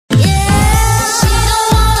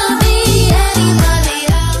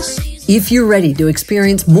If you're ready to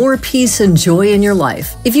experience more peace and joy in your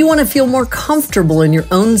life, if you want to feel more comfortable in your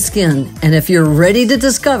own skin, and if you're ready to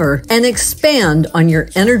discover and expand on your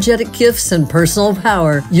energetic gifts and personal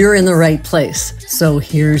power, you're in the right place. So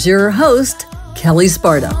here's your host, Kelle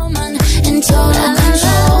Sparta.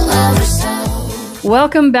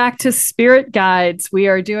 Welcome back to Spirit Guides. We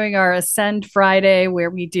are doing our Ascend Friday where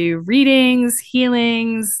we do readings,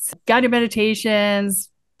 healings, guided meditations,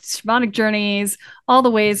 shamanic journeys, all the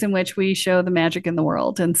ways in which we show the magic in the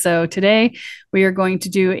world. And so today we are going to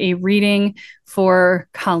do a reading for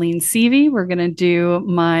Colleen Seavey. We're going to do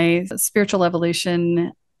my spiritual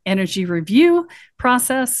evolution energy review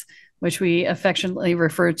process, which we affectionately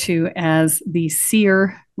refer to as the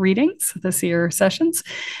seer readings, the seer sessions.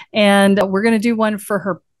 And we're going to do one for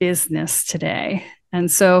her business today.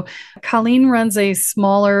 And so Colleen runs a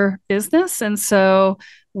smaller business. And so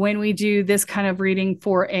when we do this kind of reading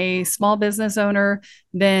for a small business owner,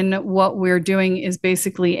 then what we're doing is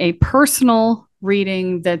basically a personal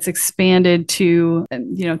reading that's expanded to,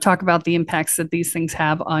 talk about the impacts that these things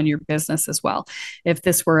have on your business as well. If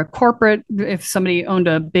this were a corporate, if somebody owned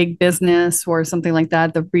a big business or something like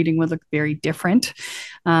that, the reading would look very different.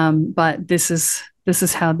 But this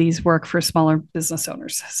is how these work for smaller business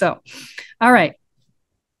owners. So, all right.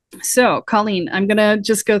 So, Colleen, I'm going to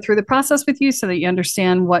just go through the process with you so that you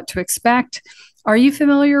understand what to expect. Are you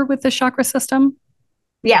familiar with the chakra system?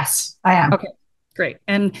 Yes, I am. Okay, great.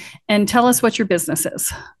 And tell us what your business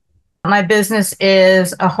is. My business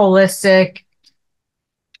is a holistic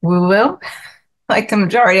woo-woo, like the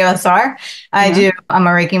majority of us are. I'm a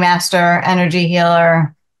Reiki master, energy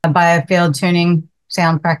healer, a biofield tuning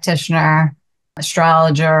sound practitioner,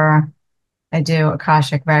 astrologer. I do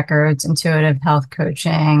Akashic records, intuitive health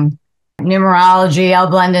coaching, numerology. I'll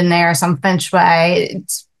blend in there some feng shui.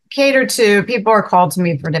 It's catered to people are called to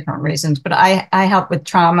me for different reasons, but I help with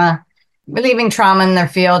trauma, relieving trauma in their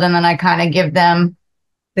field, and then I kind of give them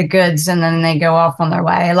the goods, and then they go off on their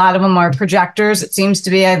way. A lot of them are projectors. It seems to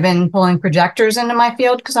be I've been pulling projectors into my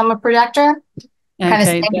field because I'm a projector. Okay, kind of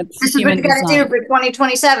saying, this is what you got to do for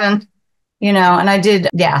 2027, and I did.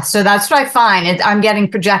 Yeah, so that's what I find. I'm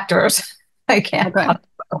getting projectors. I can't. Okay.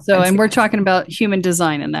 So, and we're talking about human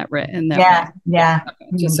design in that way. Yeah.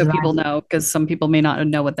 Okay. Just so people know, because some people may not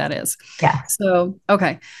know what that is. Yeah. So,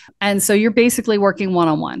 okay. And so you're basically working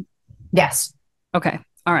one-on-one. Yes. Okay.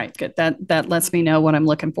 All right. Good. That lets me know what I'm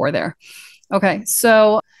looking for there. Okay.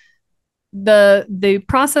 So the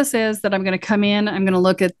process is that I'm going to come in, I'm going to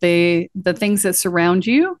look at the things that surround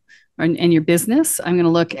you and your business. I'm going to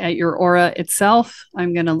look at your aura itself.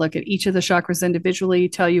 I'm going to look at each of the chakras individually,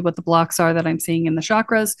 tell you what the blocks are that I'm seeing in the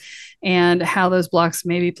chakras and how those blocks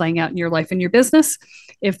may be playing out in your life and your business.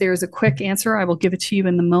 If there's a quick answer, I will give it to you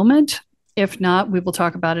in the moment. If not, we will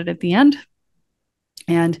talk about it at the end.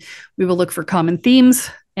 And we will look for common themes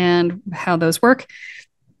and how those work.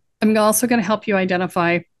 I'm also going to help you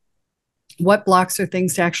identify what blocks are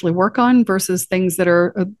things to actually work on versus things that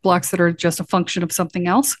are blocks that are just a function of something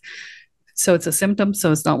else. So it's a symptom,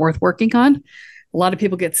 so it's not worth working on. A lot of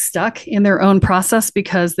people get stuck in their own process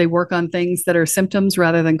because they work on things that are symptoms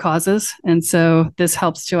rather than causes. And so this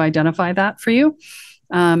helps to identify that for you.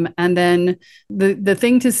 And then the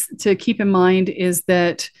thing to keep in mind is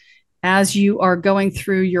that as you are going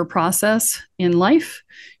through your process in life,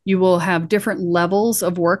 you will have different levels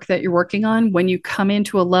of work that you're working on. When you come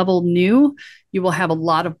into a level new, you will have a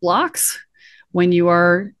lot of blocks. When you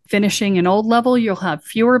are finishing an old level, you'll have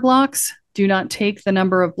fewer blocks. Do not take the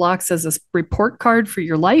number of blocks as a report card for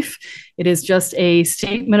your life. It is just a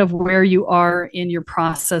statement of where you are in your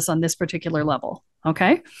process on this particular level.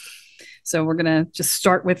 Okay. So we're going to just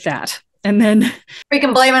start with that. And then we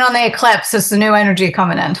can blame it on the eclipse. It's the new energy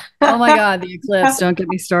coming in. Oh my God, the eclipse. Don't get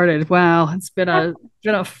me started. Wow. It's been a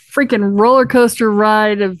freaking roller coaster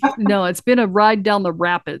ride it's been a ride down the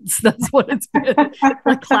rapids. That's what it's been.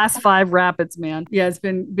 Like class 5 rapids, man. Yeah, it's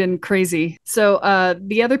been crazy. So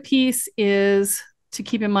the other piece is to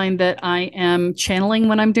keep in mind that I am channeling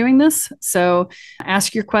when I'm doing this. So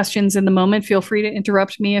ask your questions in the moment. Feel free to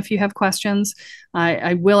interrupt me if you have questions.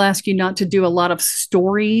 I will ask you not to do a lot of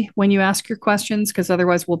story when you ask your questions, because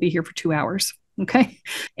otherwise we'll be here for 2 hours. Okay.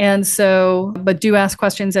 And so, but do ask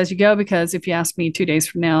questions as you go, because if you ask me 2 days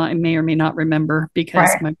from now, I may or may not remember because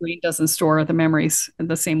my brain doesn't store the memories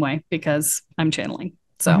the same way because I'm channeling.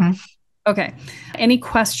 So, okay. Any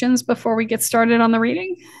questions before we get started on the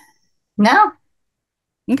reading? No.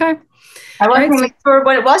 Okay. I wasn't even sure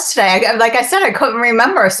what it was today. Like I said, I couldn't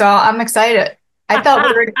remember. So I'm excited. I thought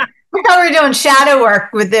we were doing shadow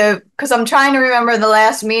work because I'm trying to remember the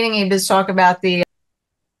last meeting he was talking about the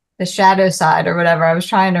shadow side or whatever. I was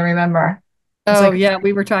trying to remember. Oh, like, yeah,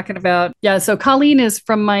 we were talking about, yeah. So Colleen is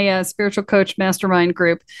from my spiritual coach mastermind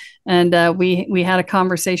group, and we had a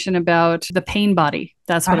conversation about the pain body.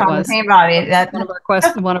 That's what it the was. pain body. That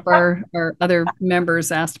One of our other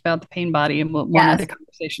members asked about the pain body and wanted yes. a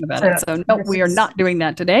conversation about So it. So no, this we are is not doing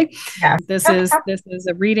that today. yeah. This is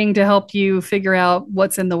a reading to help you figure out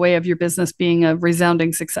what's in the way of your business being a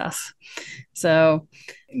resounding success. So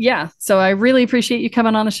yeah, so I really appreciate you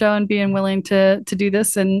coming on the show and being willing to do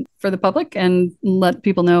this and for the public and let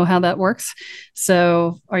people know how that works.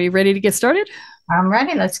 So are you ready to get started? I'm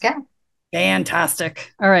ready. Let's go.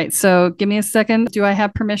 Fantastic. All right, so give me a second. Do I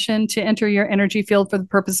have permission to enter your energy field for the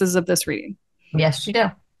purposes of this reading? Yes, you do.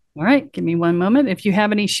 All right, give me one moment. If you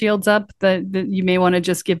have any shields up, that you may want to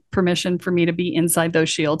just give permission for me to be inside those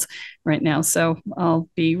shields right now. So I'll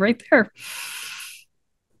be right there.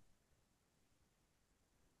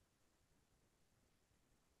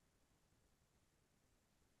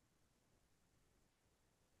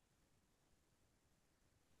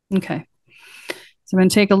 Okay. So I'm going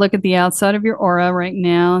to take a look at the outside of your aura right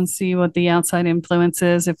now and see what the outside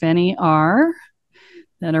influences, if any, are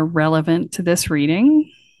that are relevant to this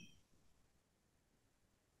reading.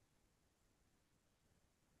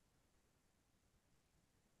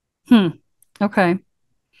 Okay.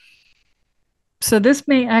 So this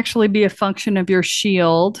may actually be a function of your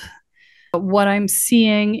shield. What I'm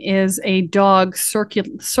seeing is a dog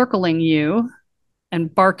circling you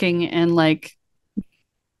and barking and like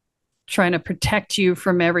trying to protect you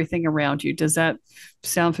from everything around you. Does that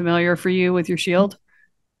sound familiar for you with your shield?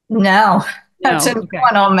 No, that's No. a Okay.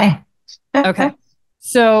 one on me. Okay.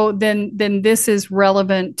 So then this is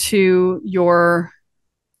relevant to your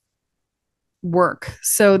work.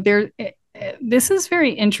 So this is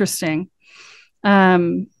very interesting.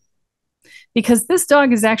 Because this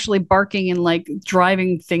dog is actually barking and like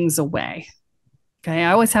driving things away. Okay.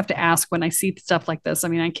 I always have to ask when I see stuff like this. I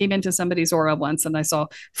mean, I came into somebody's aura once and I saw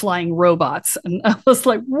flying robots and I was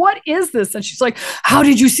like, what is this? And she's like, how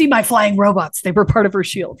did you see my flying robots? They were part of her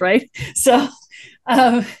shield, right? So,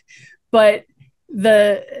 but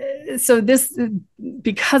this,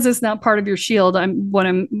 because it's not part of your shield,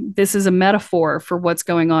 this is a metaphor for what's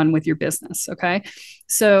going on with your business. Okay.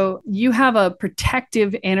 So you have a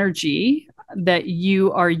protective energy that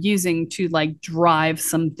you are using to like drive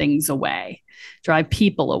some things away, drive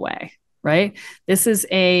people away, right?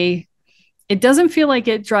 It doesn't feel like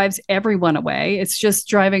it drives everyone away. It's just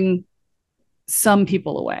driving some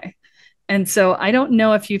people away. And so I don't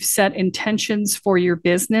know if you've set intentions for your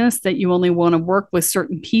business that you only want to work with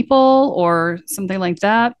certain people or something like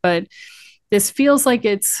that, but this feels like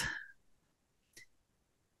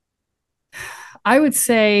I would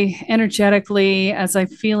say energetically, as I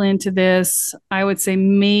feel into this, I would say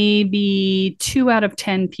maybe 2 out of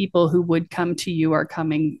 10 people who would come to you are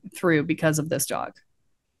coming through because of this dog.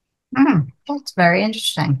 That's very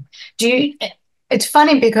interesting. It's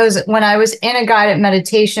funny because when I was in a guided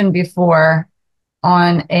meditation before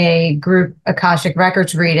on a group Akashic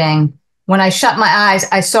Records reading, when I shut my eyes,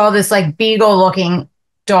 I saw this like beagle looking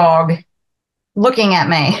dog looking at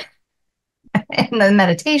me in the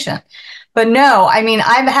meditation. But no, I mean,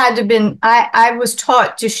 I was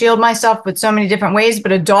taught to shield myself with so many different ways,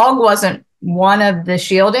 but a dog wasn't one of the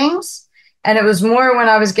shieldings. And it was more when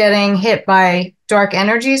I was getting hit by dark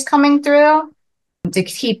energies coming through to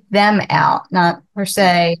keep them out, not per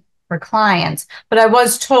se for clients. But I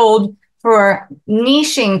was told for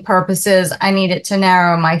niching purposes, I needed to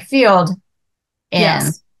narrow my field in.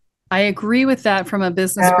 Yes, I agree with that from a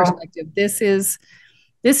business perspective.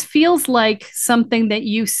 This feels like something that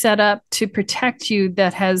you set up to protect you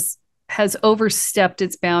that has overstepped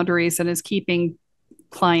its boundaries and is keeping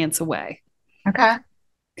clients away.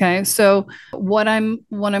 Okay. So what I'm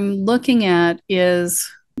looking at is,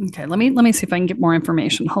 okay, let me see if I can get more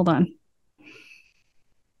information. Hold on.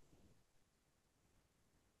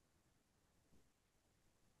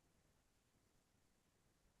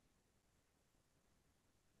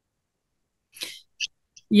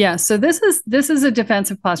 Yeah, so this is a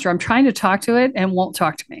defensive posture. I'm trying to talk to it and won't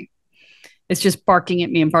talk to me. It's just barking at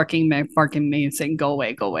me and barking at me and saying, go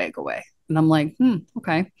away, go away, go away. And I'm like,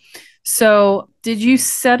 okay. So did you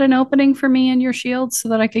set an opening for me in your shield so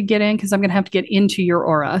that I could get in? Because I'm going to have to get into your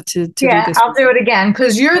aura to do this. I'll do it again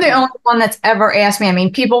because you're the only one that's ever asked me. I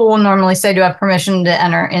mean, people will normally say, do you have permission to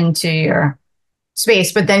enter into your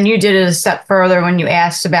space? But then you did it a step further when you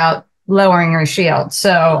asked about lowering your shield.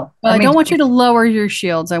 So I don't want you to lower your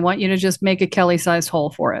shields. I want you to just make a Kelly-sized hole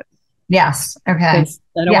for it. Yes. Okay. I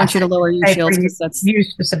don't want you to lower your shields because that's you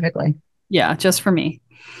specifically. Yeah, just for me.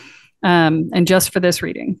 And just for this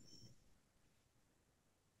reading.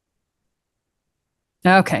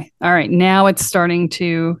 Okay. All right. Now it's starting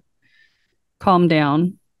to calm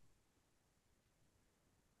down.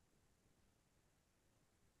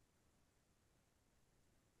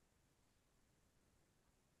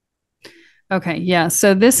 Okay. Yeah.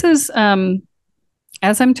 So this is,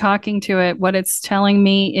 as I'm talking to it, what it's telling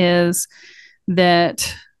me is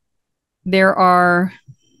that there are,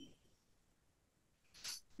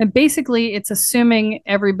 and basically it's assuming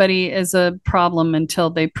everybody is a problem until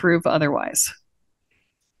they prove otherwise.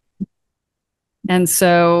 And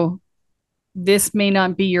so this may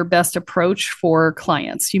not be your best approach for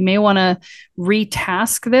clients. You may want to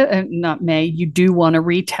retask that, not may, you do want to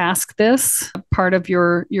retask this part of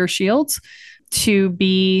your shields to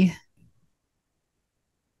be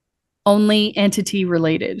only entity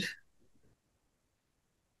related,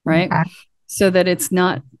 right? Okay. So that it's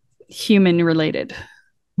not human related.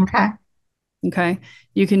 Okay. Okay.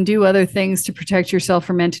 You can do other things to protect yourself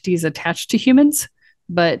from entities attached to humans,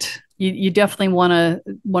 but you definitely want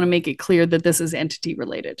to make it clear that this is entity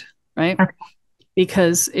related, right? Okay.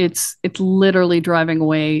 Because it's literally driving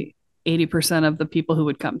away 80% of the people who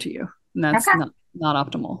would come to you. And that's Okay. not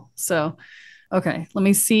optimal. So, okay, let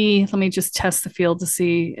me just test the field to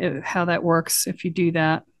see how that works if you do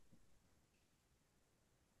that.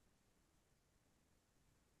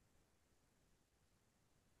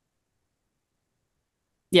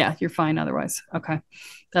 Yeah, you're fine otherwise. Okay,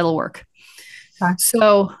 that'll work. Okay.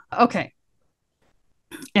 So, okay.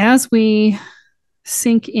 As we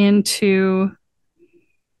sink into,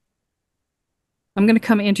 I'm going to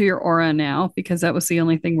come into your aura now because that was the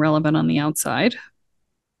only thing relevant on the outside.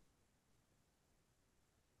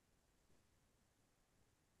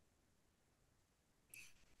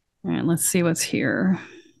 All right, let's see what's here.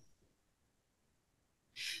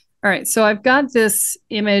 All right, so I've got this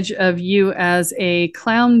image of you as a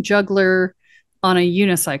clown juggler on a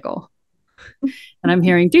unicycle. And I'm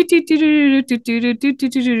hearing do do do do do do do do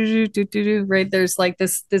do do do do, right? There's like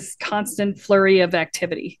this constant flurry of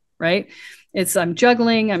activity, right? It's I'm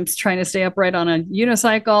juggling, I'm trying to stay upright on a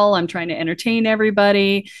unicycle, I'm trying to entertain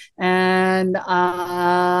everybody, and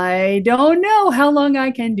I don't know how long I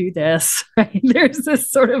can do this. Right? There's this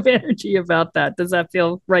sort of energy about that. Does that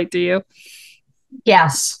feel right to you?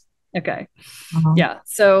 Yes. Okay. Yeah.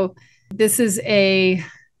 So this is a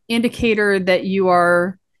indicator that you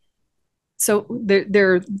are. So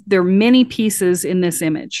there are many pieces in this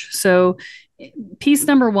image. So piece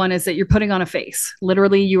number one is that you're putting on a face.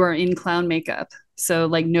 Literally, you are in clown makeup. So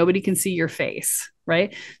like nobody can see your face,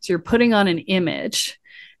 right? So you're putting on an image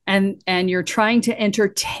and you're trying to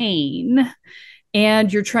entertain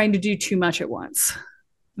and you're trying to do too much at once.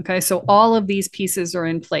 Okay. So all of these pieces are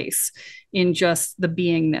in place in just the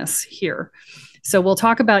beingness here. So we'll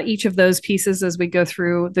talk about each of those pieces as we go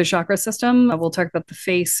through the chakra system. We'll talk about the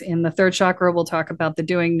face in the third chakra. We'll talk about the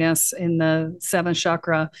doingness in the seventh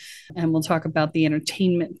chakra. And we'll talk about the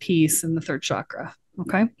entertainment piece in the third chakra.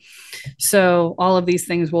 Okay. So all of these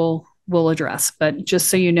things we'll address, but just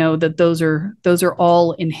so you know that those are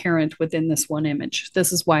all inherent within this one image.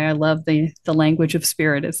 This is why I love the language of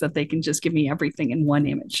spirit, is that they can just give me everything in one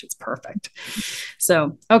image. It's perfect.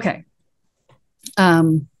 So, okay.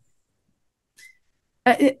 And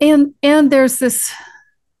there's this,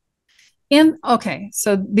 and okay,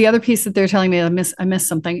 so the other piece that they're telling me I missed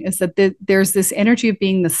something is that there's this energy of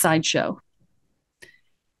being the sideshow,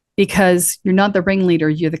 because you're not the ringleader,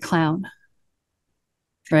 you're the clown,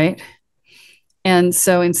 right? And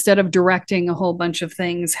so instead of directing a whole bunch of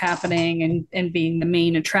things happening and being the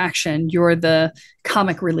main attraction, you're the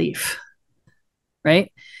comic relief,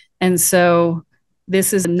 right? And so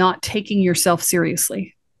this is not taking yourself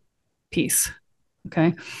seriously piece.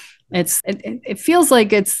 Okay. It feels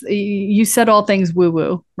like it's, you said all things woo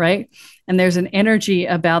woo, right? And there's an energy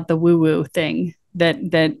about the woo woo thing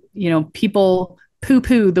that people poo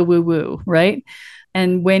poo the woo woo, right?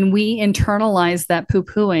 And when we internalize that poo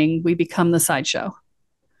pooing, we become the sideshow,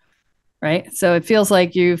 right? So it feels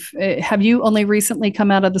like have you only recently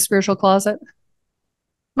come out of the spiritual closet?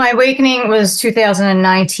 My awakening was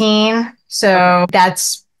 2019. So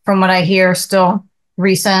that's, from what I hear, still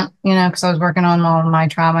recent, because I was working on all my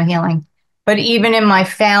trauma healing. But even in my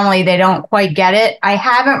family, they don't quite get it. I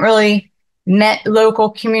haven't really met local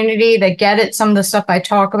community that get it. Some of the stuff I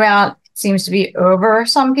talk about seems to be over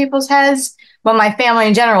some people's heads, but my family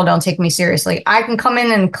in general don't take me seriously. I can come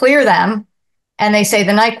in and clear them and they say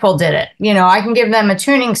the NyQuil did it. I can give them a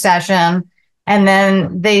tuning session and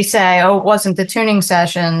then they say, oh, it wasn't the tuning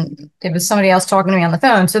session. It was somebody else talking to me on the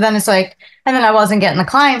phone. So then it's like, and then I wasn't getting the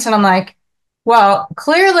clients and I'm like, Well,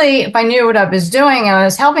 clearly, if I knew what I was doing and I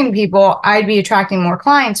was helping people, I'd be attracting more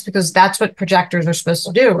clients because that's what projectors are supposed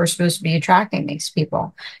to do. We're supposed to be attracting these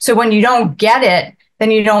people. So when you don't get it,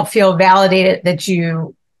 then you don't feel validated that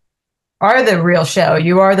you are the real show,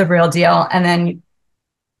 you are the real deal. And then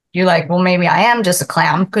you're like, well, maybe I am just a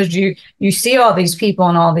clown, because you see all these people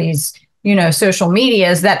and all these, social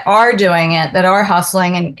medias that are doing it, that are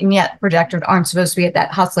hustling, and yet projectors aren't supposed to be at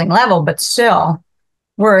that hustling level, but still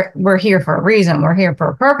we're here for a reason. We're here for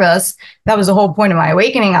a purpose. That was the whole point of my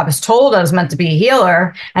awakening. I was told I was meant to be a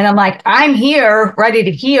healer, and I'm like, I'm here ready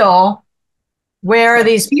to heal. Where are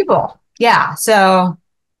these people? Yeah. So,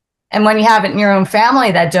 and when you have it in your own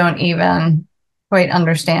family that don't even quite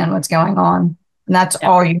understand what's going on, and that's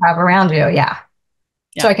all you have around you. Yeah.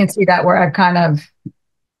 So I can see that where I've kind of,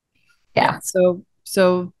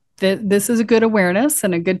 So this is a good awareness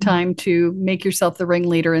and a good time to make yourself the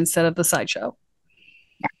ringleader instead of the sideshow.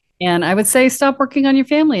 And I would say stop working on your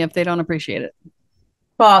family if they don't appreciate it.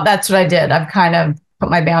 Well, that's what I did. I've kind of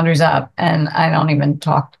put my boundaries up, and I don't even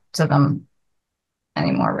talk to them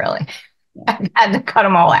anymore, really. I've had to cut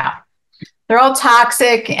them all out. They're all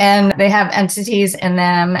toxic, and they have entities in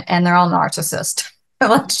them, and they're all narcissists.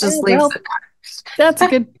 Let's just leave it. That's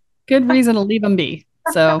a good reason to leave them be.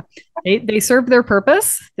 So they serve their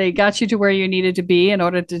purpose. They got you to where you needed to be in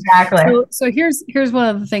order to. Exactly. So here's one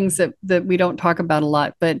of the things that we don't talk about a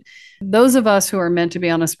lot, but those of us who are meant to be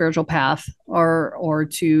on a spiritual path or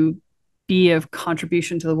to be of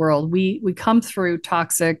contribution to the world, we come through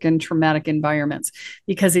toxic and traumatic environments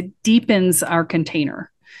because it deepens our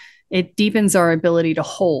container. It deepens our ability to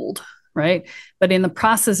hold, right? But in the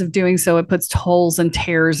process of doing so, it puts holes and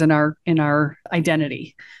tears in our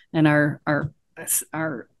identity and our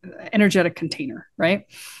energetic container, right?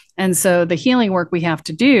 And so the healing work we have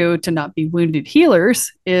to do to not be wounded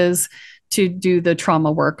healers is to do the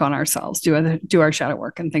trauma work on ourselves, do our shadow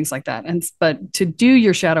work and things like that. But to do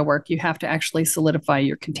your shadow work, you have to actually solidify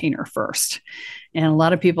your container first. And a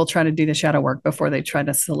lot of people try to do the shadow work before they try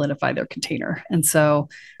to solidify their container. And so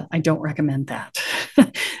I don't recommend that.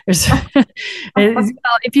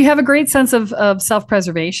 If you have a great sense of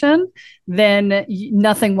self-preservation, then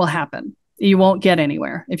nothing will happen. You won't get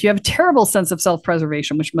anywhere. If you have a terrible sense of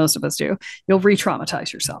self-preservation, which most of us do, you'll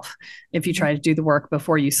re-traumatize yourself if you try to do the work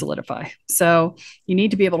before you solidify. So you need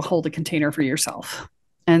to be able to hold a container for yourself.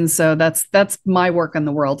 And so that's my work in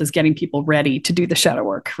the world, is getting people ready to do the shadow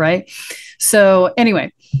work, right? So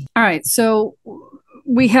anyway, all right. So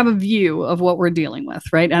we have a view of what we're dealing with,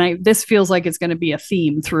 right? And this feels like it's going to be a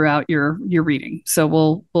theme throughout your reading. So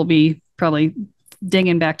we'll be probably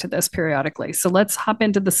digging back to this periodically. So let's hop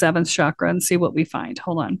into the 7th chakra and see what we find.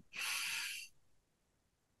 Hold on.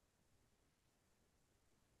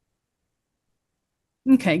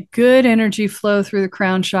 Okay, good energy flow through the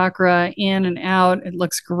crown chakra, in and out. It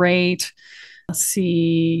looks great. Let's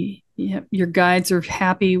see. Yep, your guides are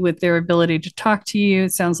happy with their ability to talk to you.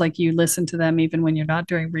 It sounds like you listen to them even when you're not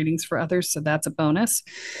doing readings for others. So that's a bonus.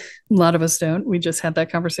 A lot of us don't. We just had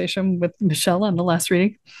that conversation with Michelle on the last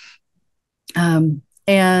reading.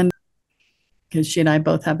 And because she and I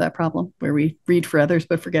both have that problem where we read for others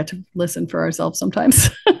but forget to listen for ourselves sometimes.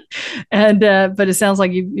 And but it sounds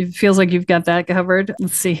like it feels like you've got that covered.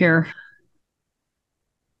 Let's see here.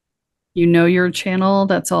 You know your channel.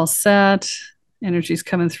 That's all set. Energy's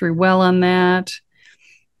coming through well on that.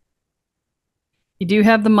 You do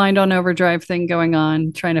have the mind on overdrive thing going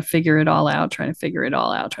on, trying to figure it all out.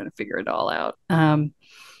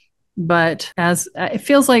 But as it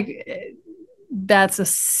feels like that's a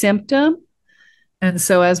symptom. And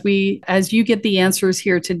so as you get the answers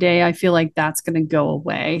here today, I feel like that's going to go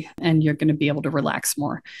away and you're going to be able to relax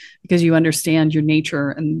more because you understand your nature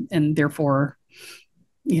and therefore,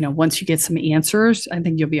 once you get some answers, I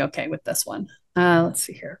think you'll be okay with this one. Let's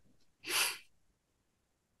see here.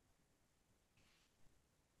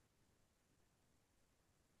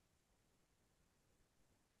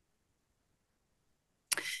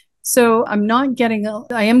 So I am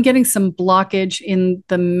getting some blockage in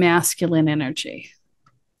the masculine energy.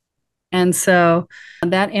 And so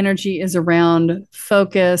that energy is around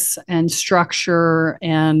focus and structure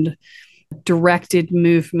and directed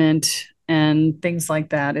movement and things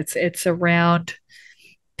like that. It's around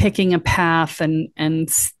picking a path and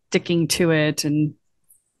sticking to it and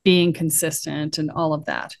being consistent and all of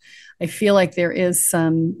that. I feel like there is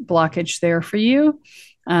some blockage there for you.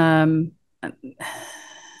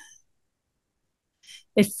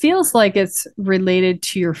 It feels like it's related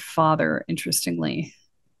to your father, interestingly.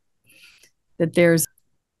 That there's,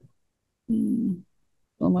 hold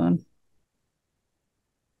on.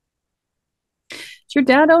 Does your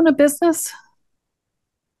dad own a business?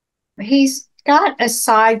 He's got a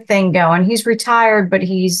side thing going. He's retired, but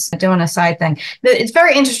he's doing a side thing. It's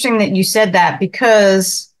very interesting that you said that,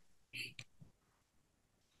 because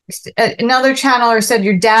another channeler said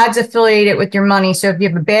your dad's affiliated with your money. So if you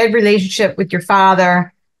have a bad relationship with your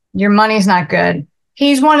father, your money's not good.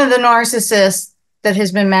 He's one of the narcissists that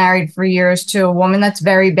has been married for years to a woman. That's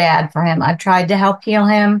very bad for him. I've tried to help heal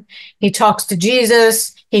him. He talks to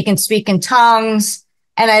Jesus. He can speak in tongues.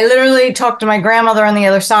 And I literally talked to my grandmother on the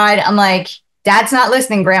other side. I'm like, Dad's not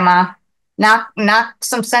listening, Grandma. Knock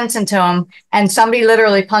some sense into him. And somebody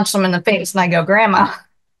literally punched him in the face. And I go, Grandma.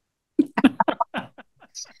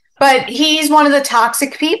 But he's one of the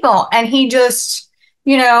toxic people. And he just,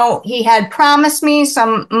 he had promised me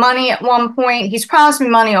some money at one point. He's promised me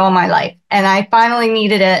money all my life. And I finally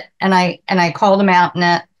needed it. And I called him out in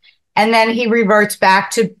it. And then he reverts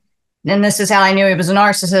back to, and this is how I knew he was a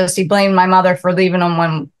narcissist. He blamed my mother for leaving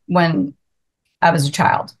him when I was a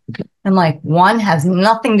child. I'm like, one has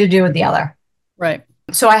nothing to do with the other. Right.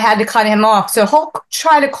 So I had to cut him off. So he'll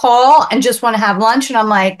try to call and just want to have lunch. And I'm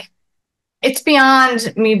like, it's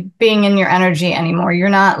beyond me being in your energy anymore. You're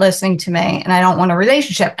not listening to me, and I don't want a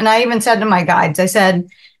relationship. And I even said to my guides, I said,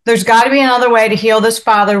 there's got to be another way to heal this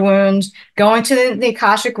father wound, going to the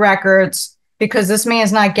Akashic records, because this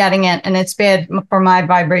man's not getting it. And it's bad for my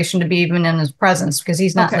vibration to be even in his presence, because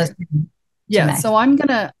he's not listening. Yeah. So I'm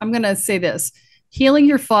going to say this. Healing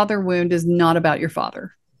your father wound is not about your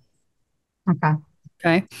father. Okay.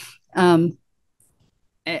 Okay.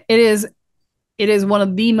 It is one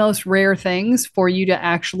of the most rare things for you to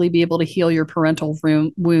actually be able to heal your parental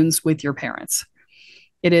wounds with your parents.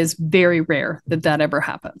 It is very rare that ever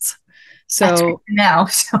happens. So now,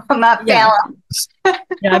 so I'm not failing.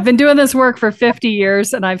 Yeah, I've been doing this work for 50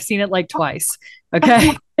 years and I've seen it like twice.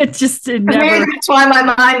 Okay. It never. Maybe that's why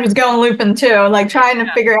my mind was going looping too, like trying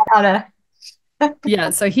to figure out how to. Yeah.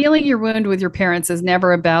 So healing your wound with your parents is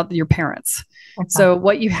never about your parents. Okay. So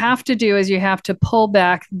what you have to do is you have to pull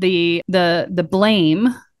back the blame.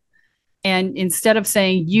 And instead of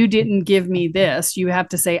saying, you didn't give me this, you have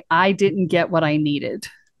to say, I didn't get what I needed.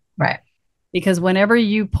 Right. Because whenever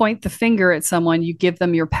you point the finger at someone, you give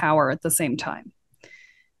them your power at the same time.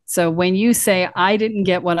 So when you say, I didn't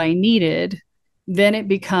get what I needed, then it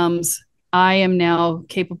becomes, I am now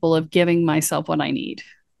capable of giving myself what I need.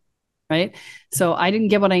 Right? So I didn't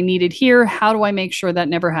get what I needed here. How do I make sure that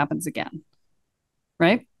never happens again?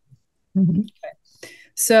 Right? Mm-hmm. Okay.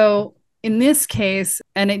 So in this case,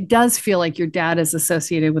 and it does feel like your dad is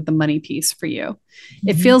associated with the money piece for you. Mm-hmm.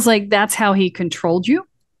 It feels like that's how he controlled you,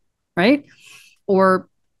 right? Or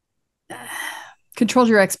controlled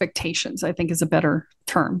your expectations, I think is a better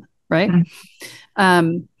term, right?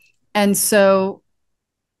 Mm-hmm. And so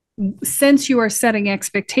since you are setting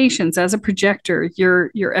expectations as a projector,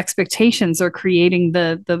 your expectations are creating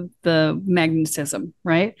the magnetism,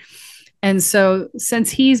 right? And so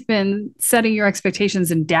since he's been setting your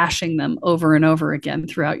expectations and dashing them over and over again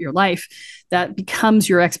throughout your life, that becomes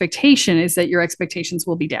your expectation, is that your expectations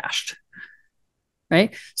will be dashed.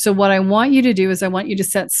 Right? So what I want you to do is I want you to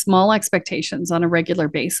set small expectations on a regular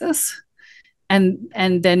basis and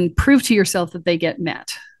then prove to yourself that they get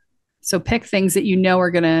met. So pick things that you know are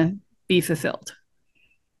going to be fulfilled.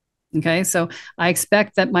 Okay. So I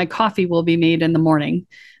expect that my coffee will be made in the morning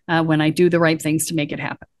when I do the right things to make it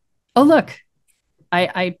happen. Oh, look,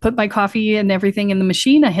 I put my coffee and everything in the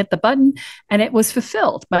machine. I hit the button and it was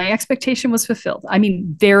fulfilled. My expectation was fulfilled. I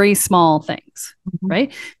mean, very small things, mm-hmm.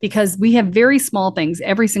 right? Because we have very small things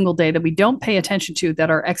every single day that we don't pay attention to that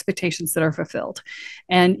are expectations that are fulfilled.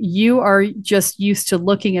 And you are just used to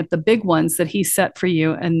looking at the big ones that he set for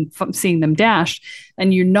you and seeing them dashed,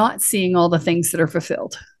 and you're not seeing all the things that are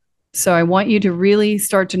fulfilled. So I want you to really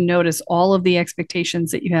start to notice all of the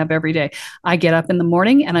expectations that you have every day. I get up in the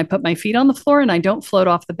morning and I put my feet on the floor and I don't float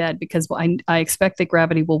off the bed because I expect that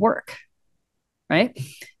gravity will work, right?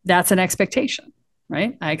 That's an expectation,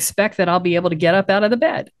 right? I expect that I'll be able to get up out of the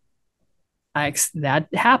bed. That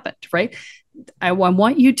happened, right? I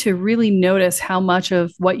want you to really notice how much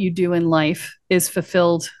of what you do in life is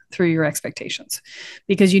fulfilled through your expectations,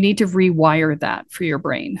 because you need to rewire that for your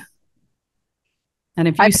brain. And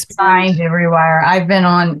if you trying to rewire, I've been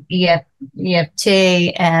on EFT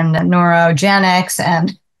and neurogenics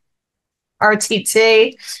and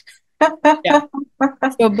RTT. Yeah.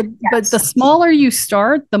 So, but the smaller you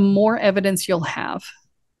start, the more evidence you'll have.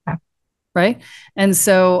 Okay. Right. And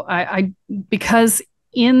so I because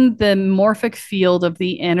in the morphic field of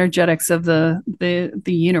the energetics of the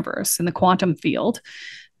universe, in the quantum field,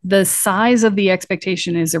 the size of the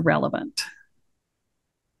expectation is irrelevant.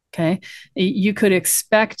 Okay. You could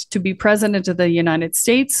expect to be president of the United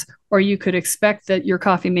States, or you could expect that your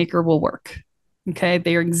coffee maker will work. Okay.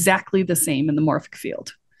 They are exactly the same in the morphic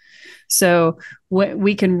field. So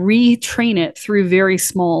we can retrain it through very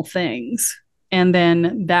small things, and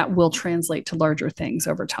then that will translate to larger things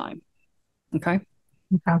over time. Okay.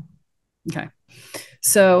 Okay. Okay.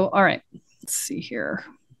 So, all right, let's see here.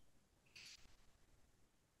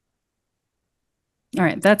 All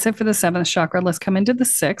right, that's it for the 7th chakra. Let's come into the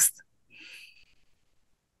 6th.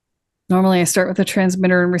 Normally I start with the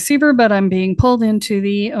transmitter and receiver, but I'm being pulled into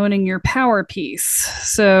the owning your power piece.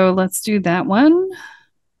 So let's do that one.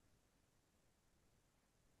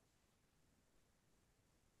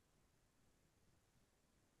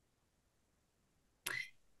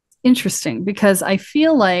 Interesting, because I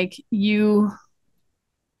feel like you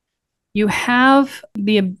have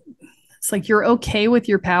the, it's like you're okay with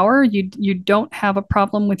your power. You don't have a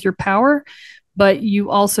problem with your power, but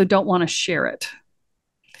you also don't want to share it.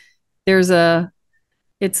 It's a,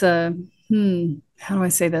 how do I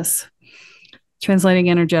say this?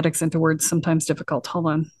 Translating energetics into words sometimes difficult. Hold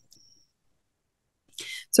on.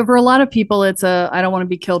 So for a lot of people, it's I don't want to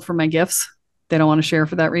be killed for my gifts. They don't want to share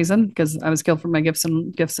for that reason, because I was killed for my gifts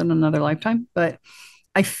in another lifetime. But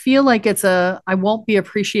I feel like it's I won't be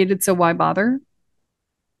appreciated, so why bother?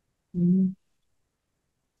 Mm-hmm.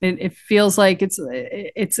 It feels like it's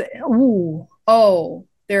oh,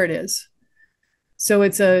 there it is. So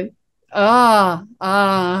it's okay. Yeah.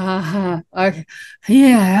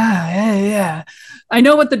 I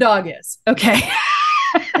know what the dog is. Okay.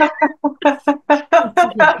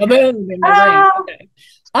 Okay.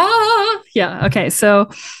 Yeah. Okay. So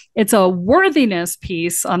it's a worthiness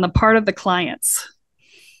piece on the part of the clients.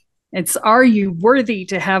 It's, are you worthy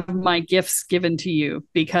to have my gifts given to you?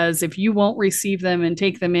 Because if you won't receive them and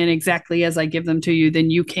take them in exactly as I give them to you, then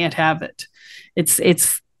you can't have it.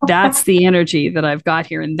 That's the energy that I've got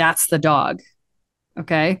here. And that's the dog.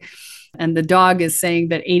 Okay. And the dog is saying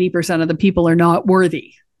that 80% of the people are not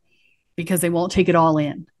worthy because they won't take it all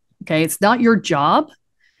in. Okay. It's not your job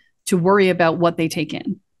to worry about what they take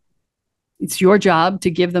in. It's your job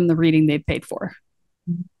to give them the reading they've paid for.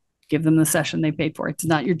 Give them the session they paid for. It's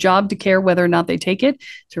not your job to care whether or not they take it,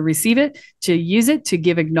 to receive it, to use it, to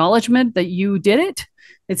give acknowledgement that you did it.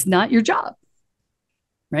 It's not your job,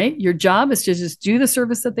 right? Your job is to just do the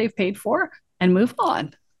service that they've paid for and move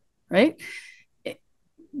on, right?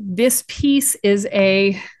 This piece is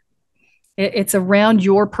it's around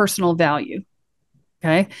your personal value.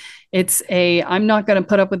 Okay. I'm not going to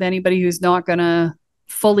put up with anybody who's not going to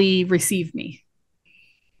fully receive me.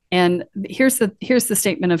 And here's the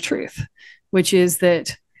statement of truth, which is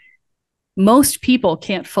that most people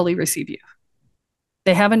can't fully receive you.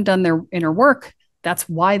 They haven't done their inner work. That's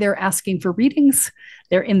why they're asking for readings.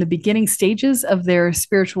 They're in the beginning stages of their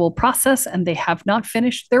spiritual process, and they have not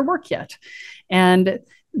finished their work yet. And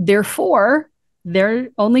therefore, they're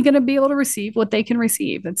only going to be able to receive what they can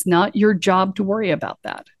receive. It's not your job to worry about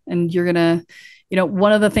that. And you're going to,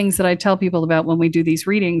 one of the things that I tell people about when we do these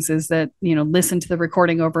readings is that, listen to the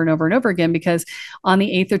recording over and over and over again, because on the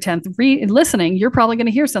 8th or 10th listening, you're probably going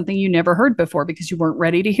to hear something you never heard before because you weren't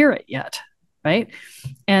ready to hear it yet. Right.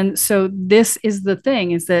 And so this is the thing,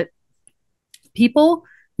 is that people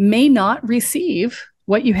may not receive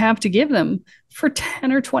what you have to give them for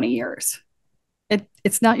 10 or 20 years.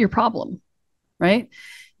 It's not your problem. Right?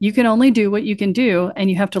 You can only do what you can do, and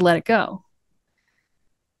you have to let it go.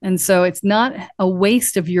 And so it's not a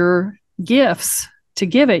waste of your gifts to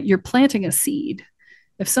give it. You're planting a seed.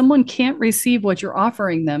 If someone can't receive what you're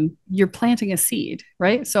offering them, you're planting a seed,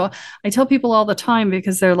 right? So I tell people all the time,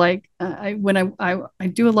 because they're like, when I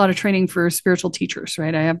do a lot of training for spiritual teachers,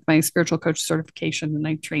 right? I have my spiritual coach certification, and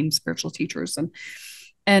I train spiritual teachers.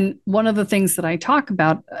 And one of the things that I talk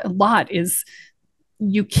about a lot is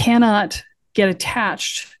you cannot get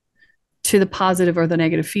attached to the positive or the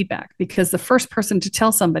negative feedback, because the first person to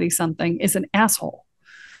tell somebody something is an asshole.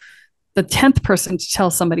 The 10th person to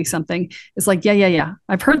tell somebody something is like, yeah,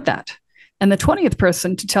 I've heard that. And the 20th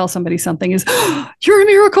person to tell somebody something is, oh, you're a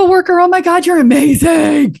miracle worker. Oh my God, you're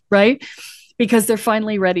amazing. Right? Because they're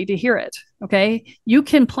finally ready to hear it. Okay. You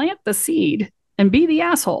can plant the seed and be the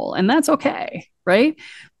asshole, and that's okay. Right?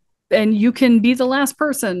 And you can be the last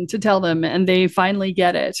person to tell them, and they finally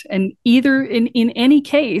get it. And either in any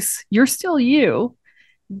case, you're still you.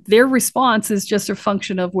 Their response is just a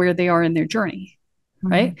function of where they are in their journey.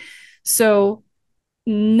 Right? So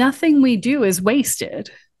nothing we do is wasted.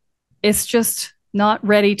 It's just not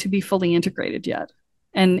ready to be fully integrated yet.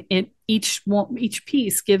 And each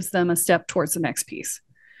piece gives them a step towards the next piece.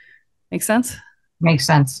 Make sense? Makes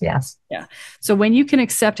sense. Yes. Yeah. So when you can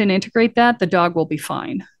accept and integrate that, the dog will be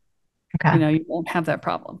fine. Okay. You won't have that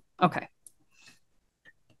problem. Okay.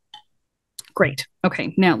 Great.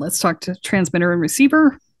 Okay. Now let's talk to transmitter and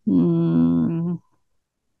receiver.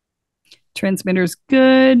 Transmitter's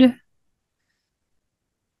good.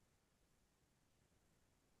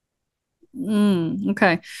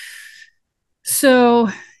 Okay. So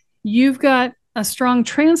you've got a strong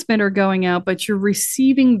transmitter going out, but you're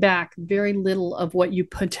receiving back very little of what you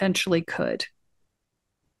potentially could.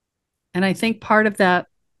 And I think part of that,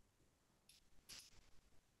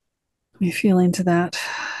 let me feel into that.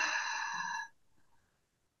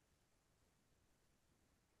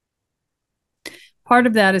 Part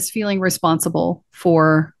of that is feeling responsible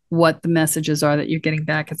for what the messages are that you're getting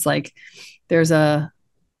back. It's like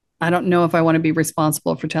I don't know if I want to be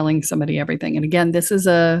responsible for telling somebody everything. And again, this is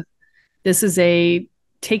a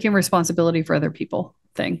taking responsibility for other people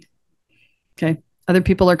thing. Okay. Other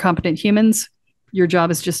people are competent humans. Your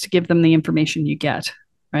job is just to give them the information you get,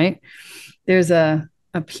 right? There's a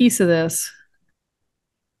piece of this.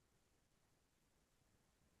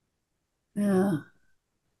 Yeah.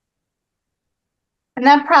 And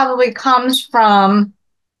that probably comes from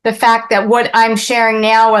the fact that what I'm sharing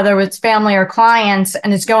now, whether it's family or clients,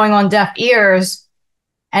 and it's going on deaf ears.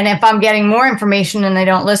 And if I'm getting more information and they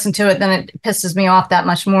don't listen to it, then it pisses me off that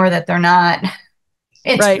much more that they're not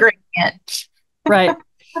integrating it. Right.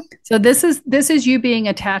 So this is you being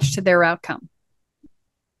attached to their outcome.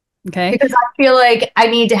 Okay. Because I feel like I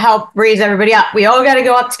need to help raise everybody up. We all got to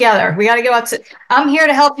go up together. We got to go up. I'm here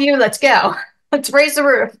to help you. Let's go. Let's raise the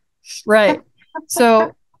roof. Right.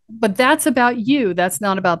 So, but that's about you. That's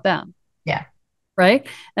not about them. Yeah. Right.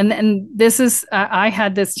 And this is, I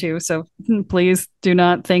had this too. So please do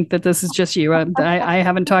not think that this is just you. I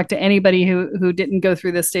haven't talked to anybody who didn't go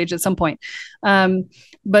through this stage at some point.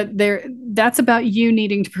 But that's about you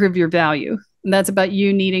needing to prove your value. And that's about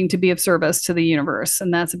you needing to be of service to the universe.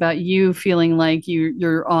 And that's about you feeling like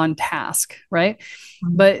you're on task. Right.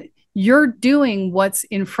 Mm-hmm. But you're doing what's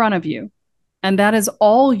in front of you. And that is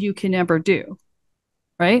all you can ever do.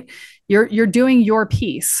 Right. You're doing your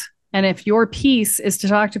piece. And if your piece is to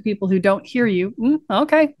talk to people who don't hear you,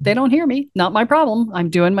 okay, they don't hear me. Not my problem.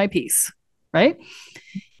 I'm doing my piece, right?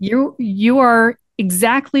 You are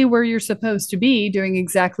exactly where you're supposed to be, doing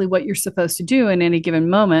exactly what you're supposed to do in any given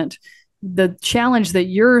moment. The challenge that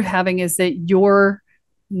you're having is that you're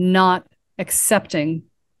not accepting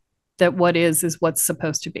that what is what's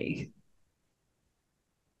supposed to be.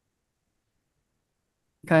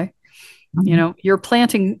 Okay. Mm-hmm. You know, you're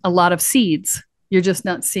planting a lot of seeds. You're just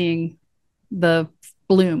not seeing the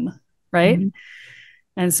bloom, right? Mm-hmm.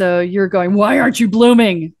 And so you're going, why aren't you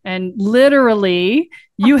blooming? And literally,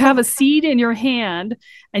 you have a seed in your hand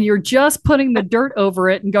and you're just putting the dirt over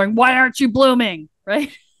it and going, why aren't you blooming?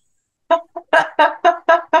 Right?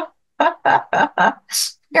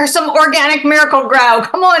 There's some organic miracle grow.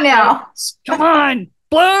 Come on now. Come on.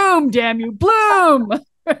 Bloom, damn you. Bloom.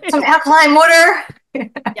 Right? Some alkaline water.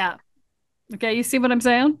 Yeah. Okay. You see what I'm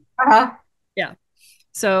saying? Uh-huh. Yeah.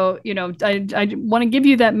 So, you know, I want to give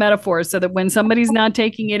you that metaphor so that when somebody's not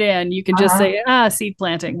taking it in, you can just say, seed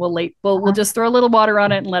planting. We'll just throw a little water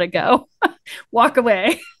on it and let it go. Walk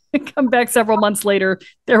away. Come back several months later.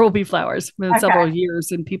 There will be flowers. Several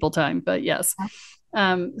years in people time. But yes.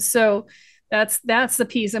 So that's the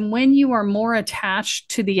piece. And when you are more attached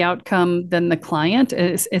to the outcome than the client,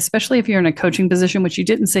 especially if you're in a coaching position, which you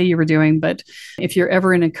didn't say you were doing, but if you're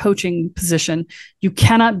ever in a coaching position, you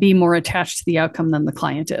cannot be more attached to the outcome than the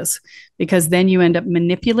client is, because then you end up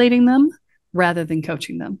manipulating them rather than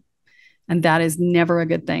coaching them. And that is never a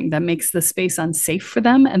good thing. That makes the space unsafe for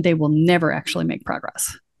them and they will never actually make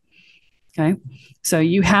progress. Okay. So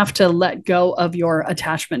you have to let go of your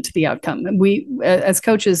attachment to the outcome. We, as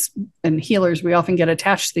coaches and healers, we often get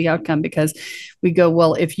attached to the outcome because we go,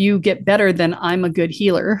 well, if you get better, then I'm a good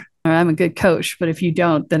healer or I'm a good coach. But if you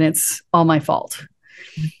don't, then it's all my fault.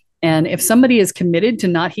 And if somebody is committed to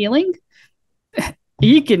not healing,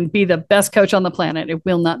 you can be the best coach on the planet. It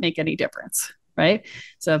will not make any difference. Right.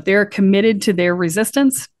 So if they're committed to their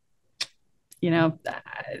resistance, you know,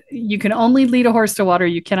 you can only lead a horse to water.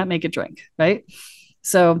 You cannot make it drink, right?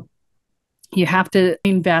 So you have to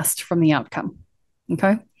invest from the outcome.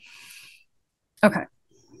 Okay. Okay.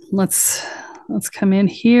 Let's come in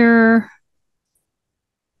here.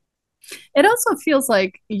 It also feels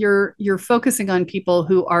like you're focusing on people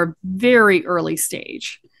who are very early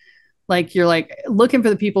stage. Like you're like looking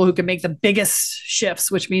for the people who can make the biggest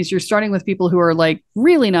shifts, which means you're starting with people who are like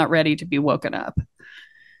really not ready to be woken up.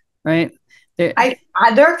 Right.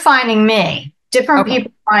 They're finding me. Different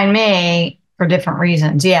people find me for different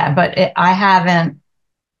reasons. Yeah, but I haven't.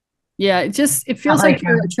 Yeah, it feels like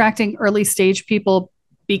you're attracting early stage people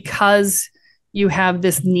because you have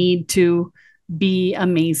this need to be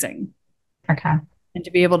amazing. Okay. and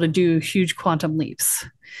to be able to do huge quantum leaps.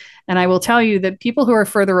 And I will tell you that people who are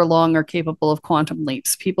further along are capable of quantum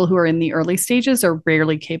leaps. People who are in the early stages are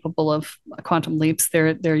rarely capable of quantum leaps.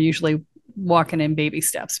 They're usually walking in baby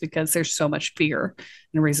steps because there's so much fear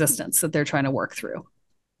and resistance that they're trying to work through.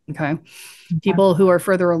 Okay. People who are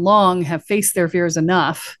further along have faced their fears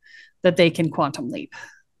enough that they can quantum leap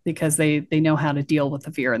because they know how to deal with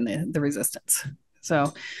the fear and the resistance.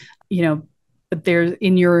 So, but they're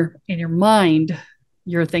in your mind,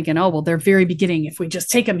 you're thinking, oh, well, they're very beginning. If we just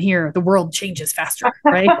take them here, the world changes faster,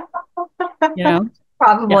 right?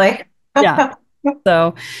 Probably. Yeah.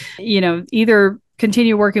 So, either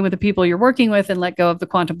continue working with the people you're working with and let go of the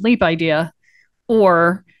quantum leap idea,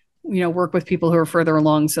 or, work with people who are further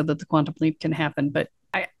along so that the quantum leap can happen. But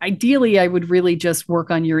ideally, I would really just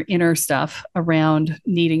work on your inner stuff around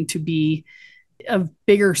needing to be of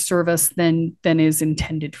bigger service than is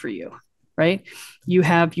intended for you. Right? You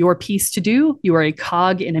have your piece to do. You are a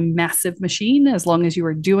cog in a massive machine. As long as you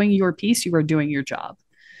are doing your piece, you are doing your job.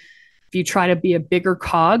 If you try to be a bigger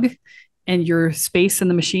cog and your space in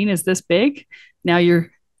the machine is this big, now you're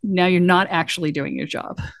not actually doing your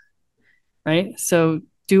job. Right? So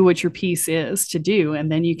do what your piece is to do,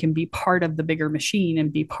 and then you can be part of the bigger machine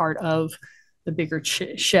and be part of the bigger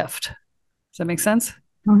shift. Does that make sense?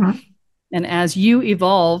 Mm-hmm. And as you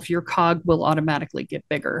evolve, your cog will automatically get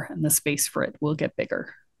bigger and the space for it will get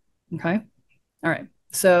bigger. Okay. All right.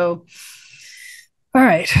 So, all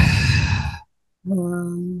right.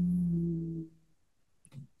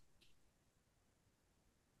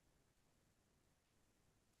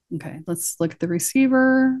 Okay. Let's look at the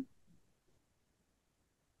receiver.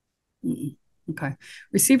 Okay.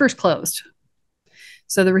 Receiver's closed.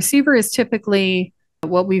 So the receiver is typically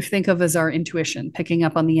what we think of as our intuition, picking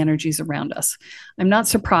up on the energies around us. I'm not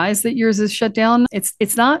surprised that yours is shut down.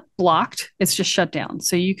 It's not blocked, it's just shut down.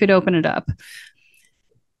 So you could open it up.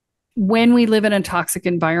 When we live in a toxic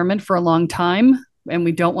environment for a long time and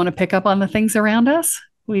we don't want to pick up on the things around us,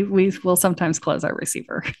 we will sometimes close our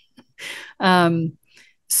receiver.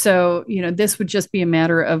 So, this would just be a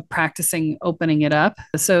matter of practicing opening it up.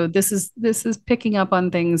 So this is picking up on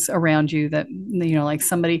things around you that, like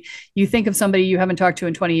somebody, you think of somebody you haven't talked to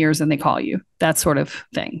in 20 years and they call you, that sort of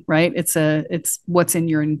thing, right? It's what's in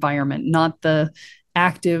your environment, not the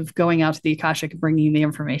active going out to the Akashic and bringing the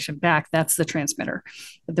information back. That's the transmitter.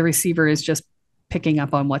 But the receiver is just picking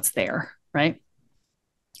up on what's there, right?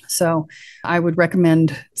 So I would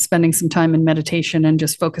recommend spending some time in meditation and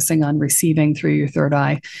just focusing on receiving through your third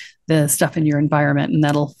eye the stuff in your environment, and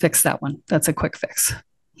that'll fix that one. That's a quick fix.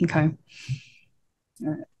 Okay. All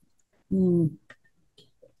right. I'm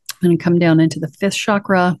going to come down into the fifth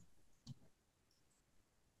chakra.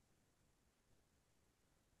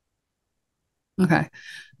 Okay.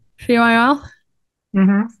 See my all?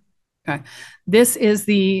 Mm-hmm. Okay. This is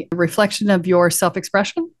the reflection of your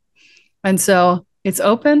self-expression. And so it's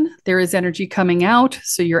open. There is energy coming out.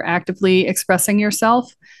 So you're actively expressing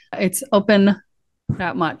yourself. It's open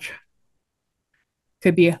that much.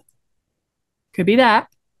 Could be that,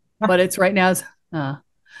 but it's right now,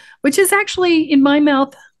 which is actually in my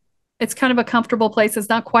mouth. It's kind of a comfortable place. It's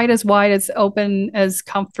not quite as wide as open as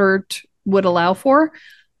comfort would allow for.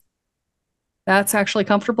 That's actually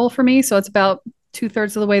comfortable for me. So it's about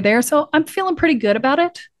 2/3 of the way there. So I'm feeling pretty good about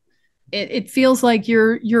it. It feels like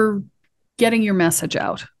you're getting your message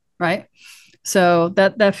out, right? So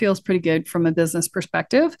that feels pretty good from a business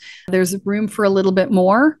perspective. There's room for a little bit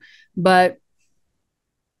more, but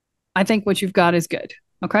I think what you've got is good.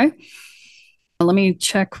 Okay. Let me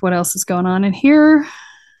check what else is going on in here.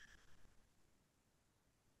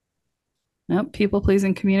 Nope, people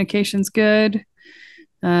pleasing communication's good.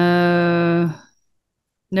 No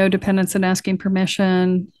dependence in asking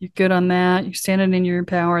permission. You're good on that. You're standing in your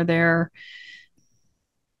power there.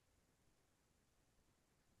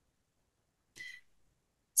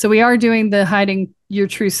 So we are doing the hiding your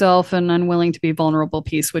true self and unwilling to be vulnerable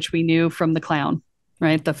piece, which we knew from the clown,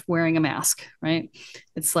 right? The wearing a mask, right?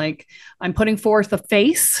 It's like I'm putting forth a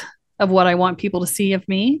face of what I want people to see of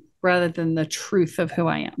me rather than the truth of who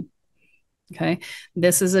I am. Okay.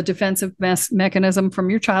 This is a defensive mechanism from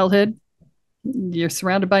your childhood. You're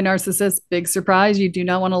surrounded by narcissists. Big surprise. You do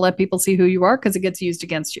not want to let people see who you are because it gets used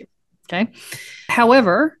against you. Okay.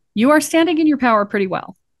 However, you are standing in your power pretty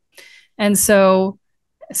well. And so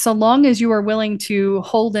long as you are willing to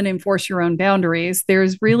hold and enforce your own boundaries,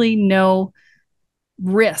 there's really no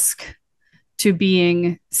risk to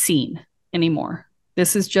being seen anymore.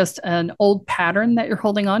 This is just an old pattern that you're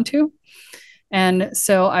holding on to. And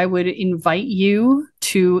so I would invite you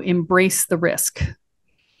to embrace the risk.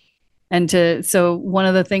 So one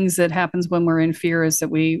of the things that happens when we're in fear is that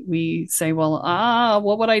we say, well,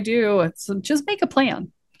 what would I do? So just make a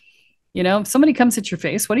plan. If somebody comes at your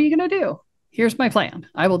face, what are you going to do? Here's my plan.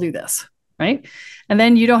 I will do this. Right. And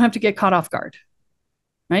then you don't have to get caught off guard.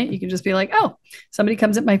 Right. You can just be like, oh, somebody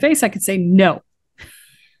comes at my face. I could say no.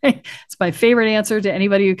 It's my favorite answer to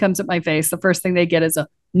anybody who comes at my face. The first thing they get is a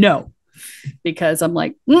no, because I'm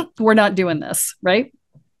like, we're not doing this. Right.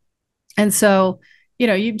 And so,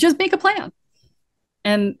 you just make a plan,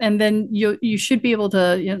 and then you should be able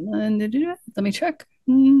to, let me check.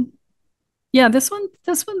 Yeah, this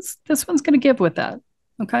one's going to give with that.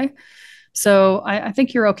 Okay. So I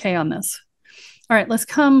think you're okay on this. All right, let's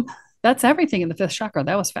come. That's everything in the fifth chakra.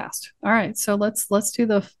 That was fast. All right. So let's do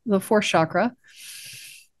the fourth chakra.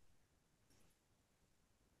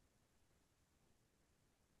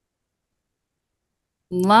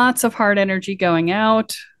 Lots of heart energy going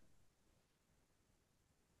out.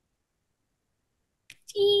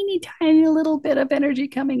 Teeny tiny little bit of energy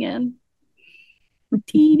coming in.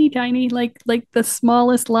 Teeny tiny, like the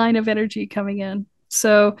smallest line of energy coming in.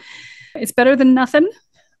 So it's better than nothing.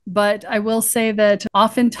 But I will say that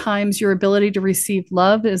oftentimes your ability to receive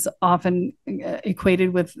love is often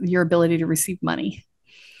equated with your ability to receive money.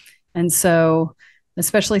 And so,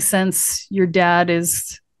 especially since your dad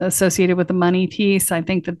is associated with the money piece, I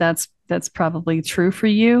think that that's probably true for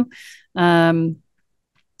you.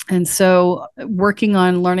 And so working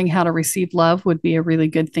on learning how to receive love would be a really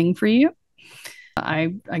good thing for you. I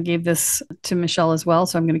gave this to Michelle as well,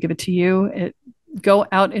 so I'm going to give it to you. Go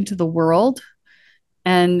out into the world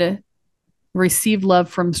and receive love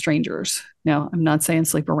from strangers. No, I'm not saying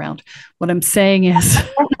sleep around. What I'm saying is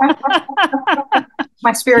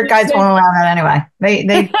my spirit guides won't allow that anyway.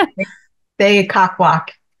 They cock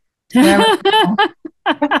walk.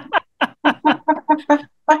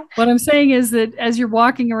 What I'm saying is that as you're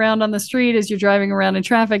walking around on the street, as you're driving around in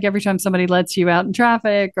traffic, every time somebody lets you out in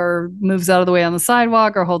traffic or moves out of the way on the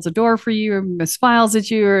sidewalk or holds a door for you or smiles at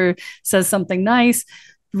you or says something nice,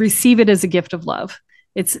 receive it as a gift of love.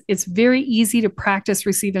 It's very easy to practice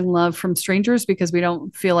receiving love from strangers because we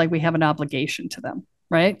don't feel like we have an obligation to them,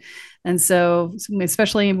 right? And so,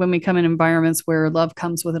 especially when we come in environments where love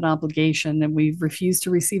comes with an obligation and we refuse to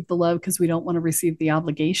receive the love because we don't want to receive the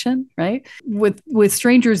obligation, right? With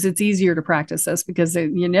strangers, it's easier to practice this because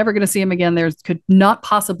you're never going to see them again. There could not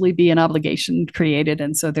possibly be an obligation created.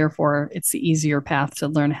 And so therefore, it's the easier path to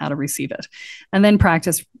learn how to receive it. And then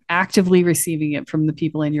practice actively receiving it from the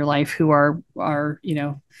people in your life who are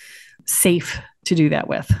safe to do that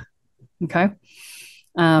with. Okay.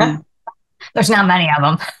 There's not many of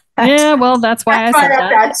them. Yeah, well, that's why I said that.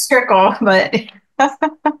 That's trickle, but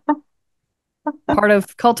part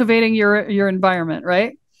of cultivating your environment,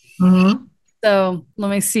 right? Mm-hmm. So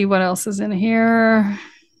let me see what else is in here.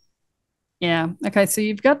 Yeah. Okay. So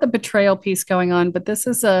you've got the betrayal piece going on, but this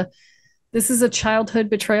is a childhood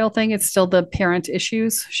betrayal thing. It's still the parent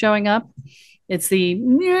issues showing up. It's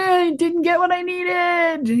I didn't get what I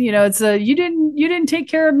needed. It's you didn't take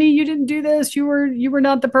care of me. You didn't do this. You were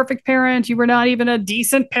not the perfect parent. You were not even a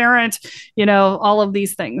decent parent. All of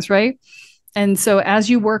these things, right? And so as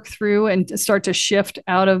you work through and start to shift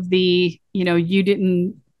out of the, you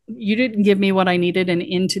didn't give me what I needed and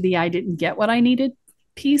into the I didn't get what I needed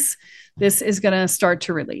piece, this is going to start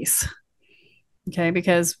to release. Okay,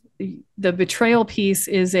 because the betrayal piece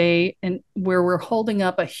is where we're holding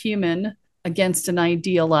up a human against an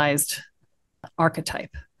idealized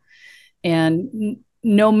archetype. And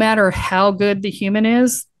no matter how good the human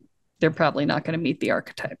is, they're probably not going to meet the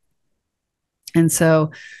archetype. And so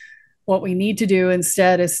what we need to do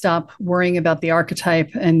instead is stop worrying about the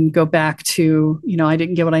archetype and go back to, I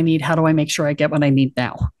didn't get what I need. How do I make sure I get what I need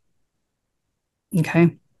now?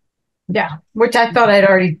 Okay. Yeah, which I thought I'd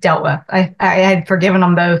already dealt with. I had forgiven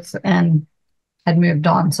them both and had moved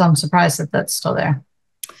on. So I'm surprised that that's still there.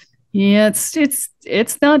 Yeah,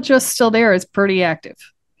 it's not just still there, it's pretty active.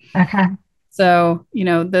 Okay. So,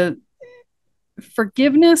 the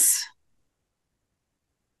forgiveness.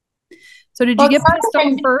 So did you get pissed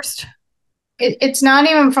off first? It's not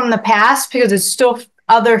even from the past because it's still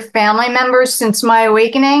other family members since my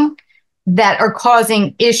awakening that are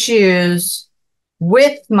causing issues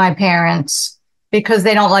with my parents because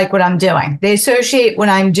they don't like what I'm doing. They associate what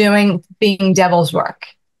I'm doing being devil's work.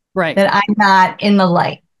 Right. That I'm not in the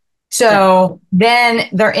light. So then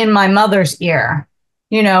they're in my mother's ear,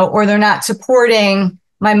 or they're not supporting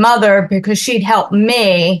my mother because she'd help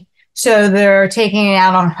me. So they're taking it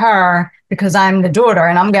out on her because I'm the daughter.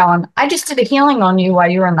 And I'm going, I just did a healing on you while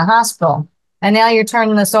you were in the hospital. And now you're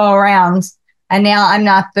turning this all around. And now I'm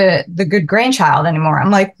not the good grandchild anymore. I'm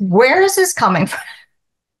like, where is this coming from?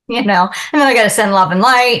 and then I got to send love and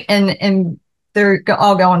light, and they're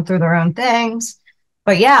all going through their own things.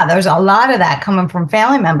 But yeah, there's a lot of that coming from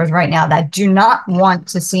family members right now that do not want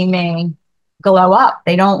to see me glow up.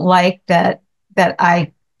 They don't like that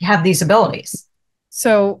I have these abilities.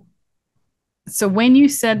 So when you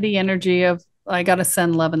said the energy of I got to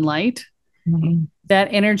send love and light, that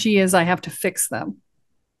energy is I have to fix them.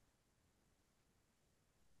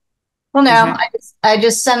 Well, no, I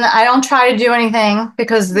just send. I don't try to do anything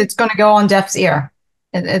because it's going to go on deaf's ear.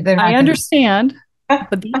 I understand,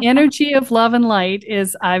 but the energy of love and light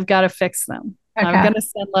is I've got to fix them. Okay. I'm going to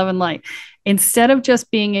send love and light. Instead of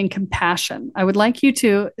just being in compassion, I would like you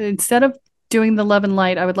to, instead of doing the love and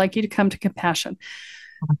light, I would like you to come to compassion.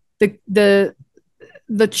 The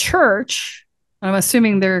church, I'm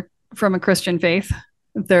assuming they're from a Christian faith.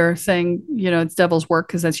 They're saying, it's devil's work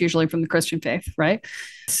because that's usually from the Christian faith, right?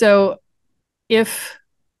 So if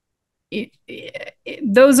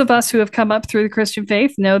those of us who have come up through the Christian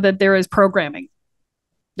faith know that there is programming,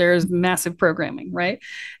 there is massive programming, right?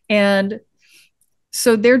 And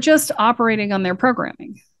so they're just operating on their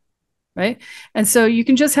programming, right? And so you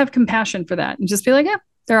can just have compassion for that and just be like, yeah,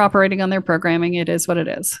 they're operating on their programming. It is what it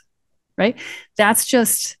is, right?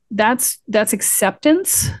 That's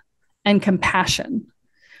acceptance and compassion,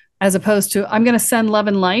 as opposed to I'm going to send love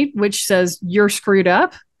and light, which says you're screwed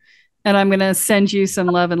up, and I'm going to send you some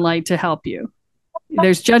love and light to help you.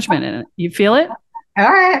 There's judgment in it. You feel it? All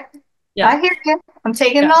right. Yeah. I hear you. I'm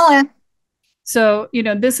taking it all in. So,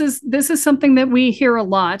 this is something that we hear a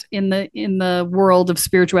lot in the world of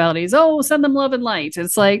spirituality is, oh, send them love and light.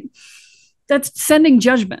 It's like, that's sending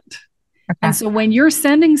judgment. Okay. And so when you're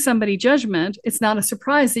sending somebody judgment, it's not a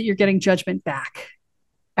surprise that you're getting judgment back.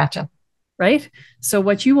 Gotcha. Right? So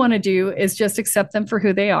what you want to do is just accept them for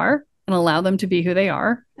who they are and allow them to be who they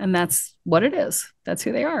are. And that's what it is. That's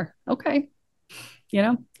who they are. Okay.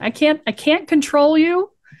 I can't control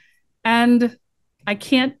you, and I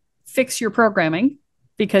can't fix your programming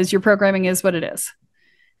because your programming is what it is.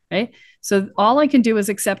 Right? So all I can do is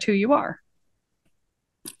accept who you are.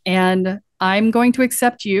 And I'm going to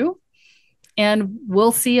accept you, and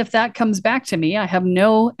we'll see if that comes back to me. I have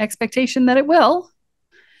no expectation that it will.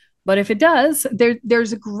 But if it does,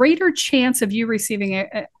 there's a greater chance of you receiving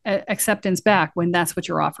acceptance back when that's what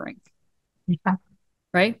you're offering. Yeah.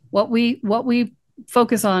 Right? What we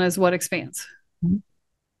focus on is what expands. Mm-hmm.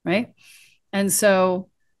 Right? And so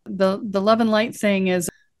the love and light thing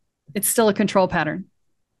is, it's still a control pattern.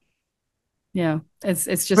 Yeah. It's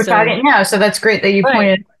just which I didn't know. So that's great that you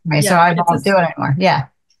pointed at me. Yeah, so I won't do it anymore. Yeah.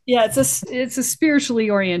 Yeah, it's a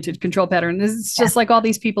spiritually oriented control pattern. It's just like all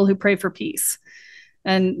these people who pray for peace.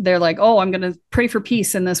 And they're like, oh, I'm going to pray for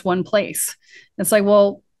peace in this one place. It's like,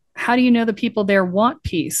 well, how do you know the people there want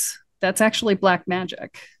peace? That's actually black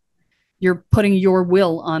magic. You're putting your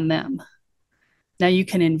will on them. Now you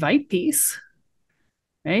can invite peace,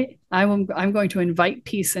 right? I'm going to invite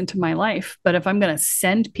peace into my life. But if I'm going to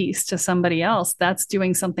send peace to somebody else, that's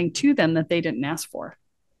doing something to them that they didn't ask for,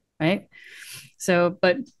 right? So,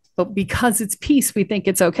 but because it's peace, we think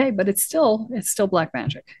it's okay, but it's still black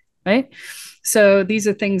magic, right? So these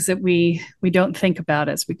are things that we don't think about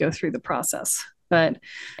as we go through the process. But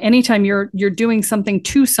anytime you're doing something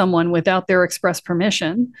to someone without their express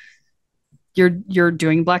permission, you're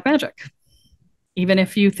doing black magic, even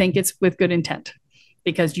if you think it's with good intent,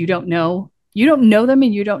 because you don't know them,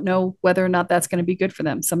 and you don't know whether or not that's going to be good for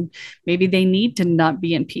them. Maybe they need to not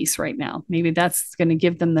be in peace right now. Maybe that's going to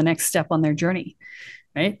give them the next step on their journey,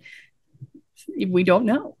 right? We don't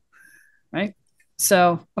know, right?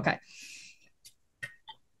 So, okay.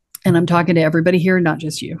 And I'm talking to everybody here, not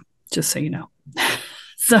just you, just so you know.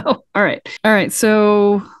 So, all right.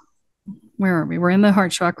 So where are we? We're in the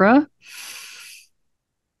heart chakra.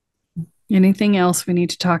 Anything else we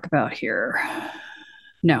need to talk about here?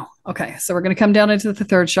 No. Okay. So we're going to come down into the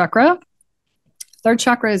third chakra. Third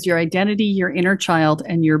chakra is your identity, your inner child,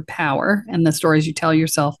 and your power, and the stories you tell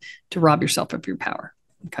yourself to rob yourself of your power.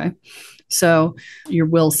 Okay. So your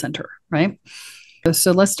will center, right?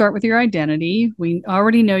 So let's start with your identity. We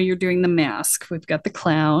already know you're doing the mask. We've got the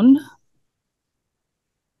clown.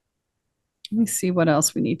 Let me see what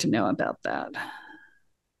else we need to know about that.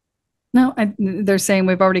 No, they're saying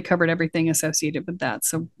we've already covered everything associated with that.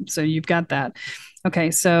 So you've got that.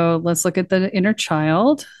 Okay, so let's look at the inner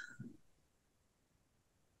child.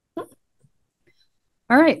 All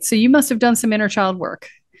right, so you must have done some inner child work,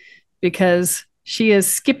 because she is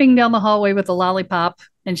skipping down the hallway with a lollipop,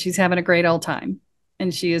 and she's having a great old time.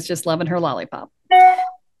 And she is just loving her lollipop.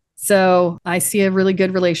 So I see a really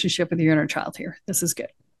good relationship with your inner child here. This is good.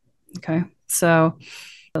 Okay. So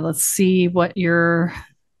let's see what your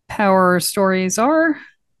power stories are.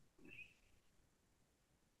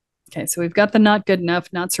 Okay, so we've got the not good enough,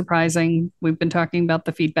 not surprising. We've been talking about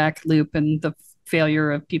the feedback loop and the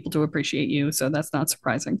failure of people to appreciate you. So that's not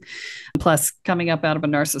surprising. Plus, coming up out of a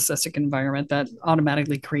narcissistic environment, that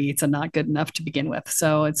automatically creates a not good enough to begin with.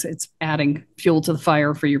 So it's adding fuel to the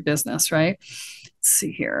fire for your business, right? Let's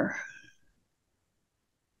see here.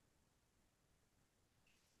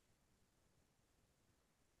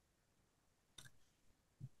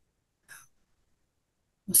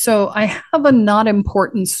 So I have a not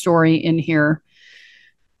important story in here,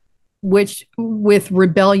 which with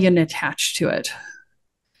rebellion attached to it.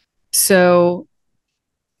 So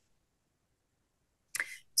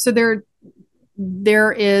there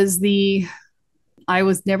is the, I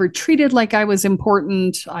was never treated like I was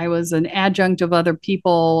important. I was an adjunct of other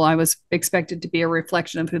people. I was expected to be a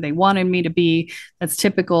reflection of who they wanted me to be. That's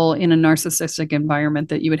typical in a narcissistic environment,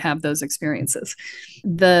 that you would have those experiences.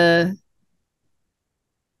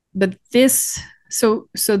 So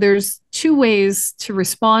there's two ways to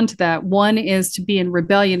respond to that. One is to be in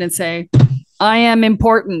rebellion and say, I am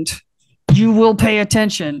important. You will pay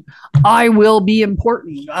attention. I will be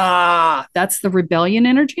important. That's the rebellion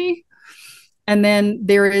energy. And then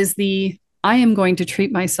there is the, I am going to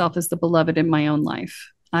treat myself as the beloved in my own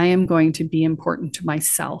life. I am going to be important to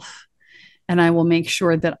myself. And I will make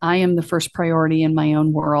sure that I am the first priority in my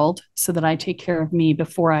own world, so that I take care of me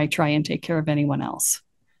before I try and take care of anyone else.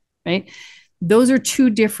 Right? Those are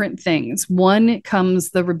two different things. One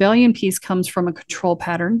comes, the rebellion piece comes from a control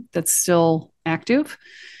pattern that's still active.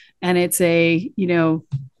 And it's a, you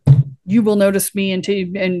will notice me and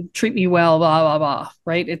treat me well, blah, blah, blah.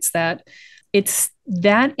 Right? It's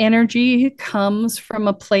that energy comes from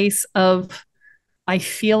a place of, I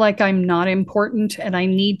feel like I'm not important and I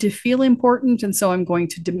need to feel important. And so I'm going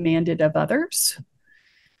to demand it of others.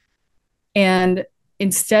 And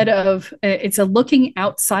instead of, it's a looking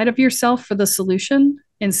outside of yourself for the solution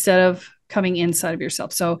instead of coming inside of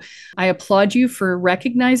yourself. So I applaud you for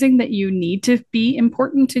recognizing that you need to be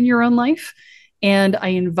important in your own life. And I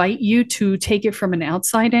invite you to take it from an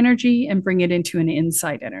outside energy and bring it into an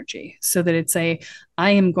inside energy, so that it's I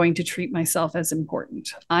am going to treat myself as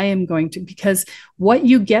important. I am going to, because what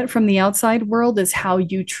you get from the outside world is how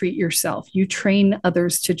you treat yourself. You train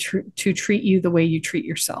others to treat you the way you treat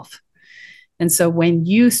yourself. And so when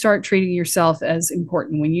you start treating yourself as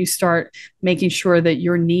important, when you start making sure that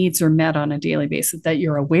your needs are met on a daily basis, that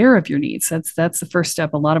you're aware of your needs, that's the first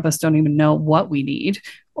step. A lot of us don't even know what we need.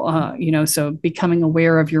 So becoming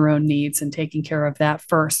aware of your own needs and taking care of that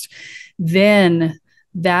first, then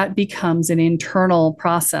that becomes an internal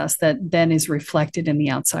process that then is reflected in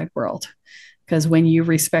the outside world. Because when you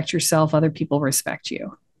respect yourself, other people respect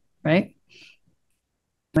you, right?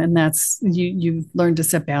 And that's, you learn to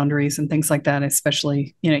set boundaries and things like that,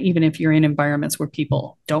 especially, even if you're in environments where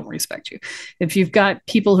people don't respect you. If you've got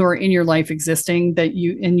people who are in your life existing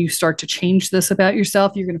and you start to change this about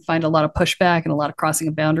yourself, you're going to find a lot of pushback and a lot of crossing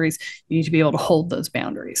of boundaries. You need to be able to hold those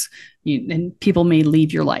boundaries. And people may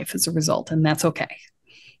leave your life as a result, and that's okay.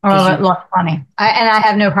 Oh, that's funny. I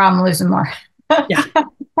have no problem losing more. Yeah.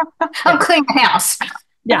 I'm cleaning the house.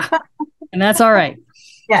 Yeah. And that's all right.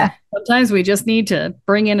 Yeah. Sometimes we just need to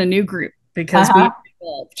bring in a new group because we've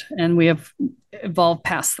evolved and we have evolved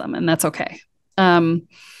past them, and that's okay.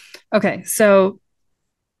 Okay. So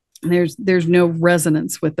there's no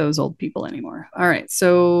resonance with those old people anymore. All right.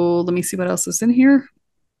 So let me see what else is in here.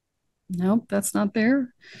 Nope, that's not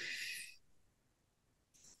there.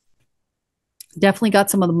 Definitely got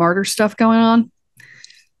some of the martyr stuff going on.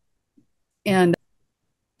 And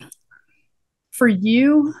for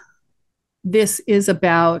you, this is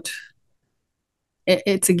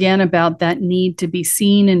it's again about that need to be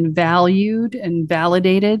seen and valued and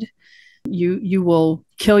validated. You will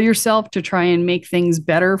kill yourself to try and make things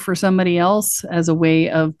better for somebody else as a way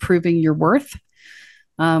of proving your worth.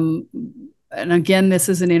 And again, this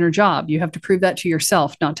is an inner job. You have to prove that to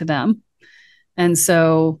yourself, not to them. And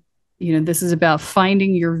so, this is about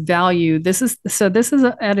finding your value. This is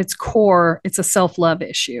at its core, it's a self-love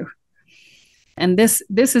issue. And this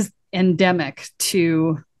is endemic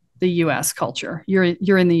to the US culture. You're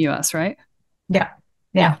in the US, right? Yeah.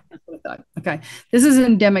 Yeah. That's what I thought. Okay. This is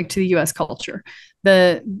endemic to the US culture.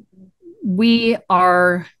 We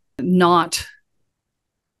are not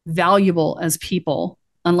valuable as people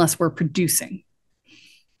unless we're producing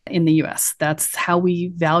in the US. That's how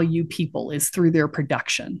we value people, is through their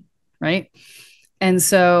production, right? And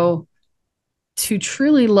so to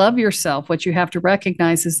truly love yourself, what you have to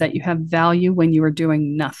recognize is that you have value when you are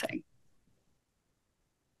doing nothing.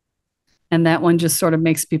 And that one just sort of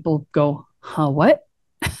makes people go, huh, what?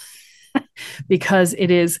 Because it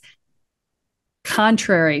is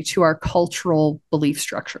contrary to our cultural belief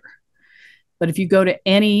structure. But if you go to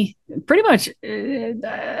any, pretty much,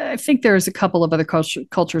 I think there's a couple of other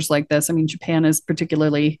cultures like this. I mean, Japan is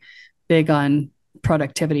particularly big on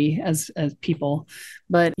productivity as people,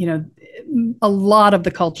 but a lot of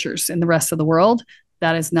the cultures in the rest of the world,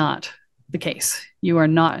 that is not the case. You are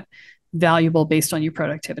not valuable based on your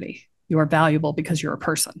productivity. You are valuable because you're a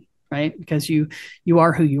person, right? Because you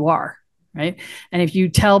are who you are, right? And if you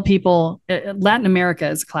tell people, Latin America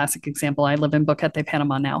is a classic example. I live in Boquete,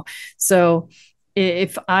 Panama now. So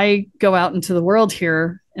if I go out into the world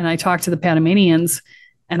here and I talk to the Panamanians,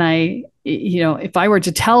 and if I were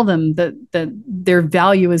to tell them that their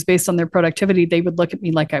value is based on their productivity, they would look at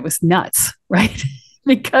me like I was nuts, right?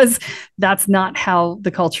 Because that's not how the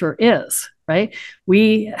culture is, right?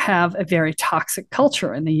 We have a very toxic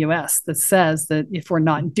culture in the US that says that if we're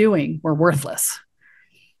not doing, we're worthless,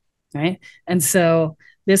 right? And so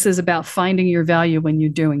this is about finding your value when you're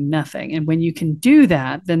doing nothing. And when you can do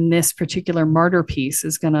that, then this particular martyr piece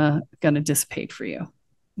is gonna dissipate for you,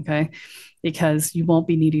 okay? Because you won't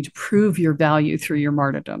be needing to prove your value through your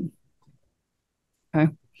martyrdom.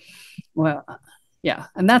 Okay. Well, yeah.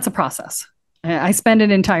 And that's a process. I spend an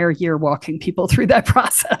entire year walking people through that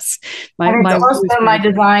process. My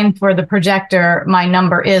design for the projector, my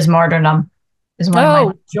number is martyrdom.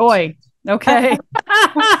 Joy. Okay. You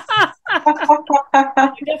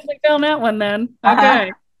definitely found that one then.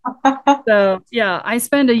 Okay. So yeah, I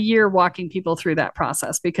spend a year walking people through that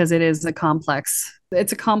process because it's a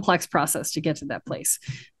complex process to get to that place.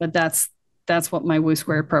 But that's what my Woo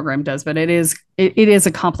Squared program does. But it is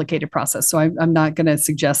a complicated process. So I'm not going to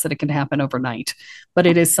suggest that it can happen overnight, but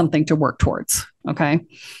it is something to work towards. Okay.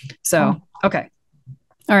 So, okay.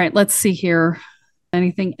 All right. Let's see here.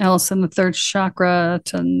 Anything else in the third chakra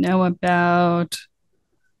to know about?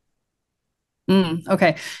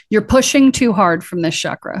 Okay. You're pushing too hard from this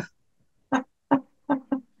chakra.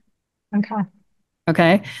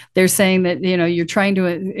 Okay. They're saying that, you're trying to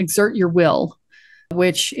exert your will,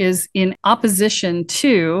 which is in opposition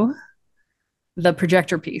to the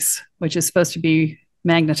projector piece, which is supposed to be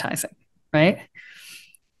magnetizing, right?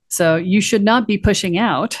 So you should not be pushing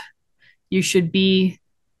out. You should be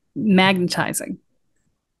magnetizing,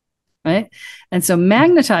 right? And so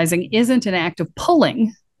magnetizing isn't an act of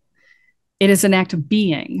pulling. It is an act of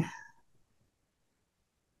being.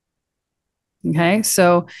 Okay.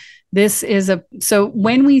 So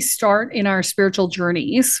when we start in our spiritual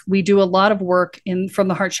journeys, we do a lot of work from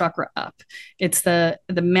the heart chakra up. It's the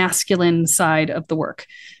masculine side of the work.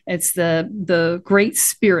 It's the great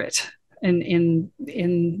spirit. In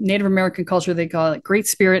Native American culture, they call it great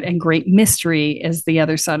spirit, and great mystery is the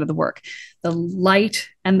other side of the work. The light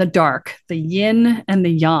and the dark, the yin and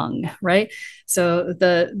the yang, right? So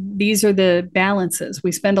these are the balances.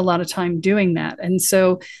 We spend a lot of time doing that. And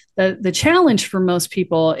so the challenge for most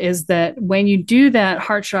people is that when you do that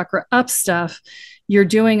heart chakra up stuff, you're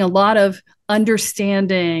doing a lot of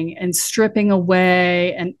understanding and stripping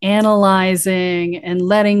away and analyzing and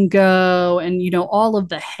letting go and, all of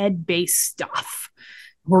the head-based stuff.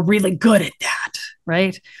 We're really good at that,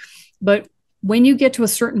 right? But when you get to a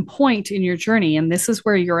certain point in your journey, and this is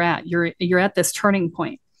where you're at this turning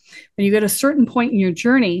point. When you get a certain point in your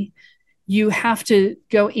journey, you have to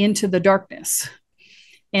go into the darkness.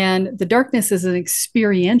 And the darkness is an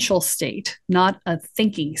experiential state, not a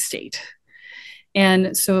thinking state.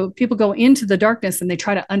 And so people go into the darkness and they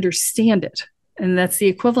try to understand it. And that's the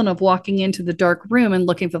equivalent of walking into the dark room and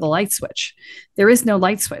looking for the light switch. There is no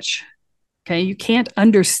light switch. Okay. You can't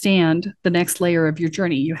understand the next layer of your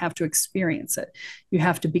journey. You have to experience it. You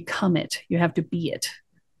have to become it. You have to be it.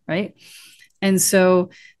 Right. And so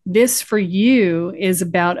this for you is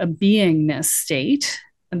about a beingness state.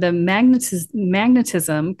 The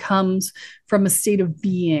magnetism comes from a state of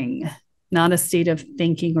being, not a state of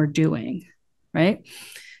thinking or doing. Right.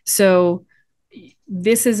 So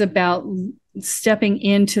this is about stepping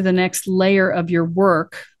into the next layer of your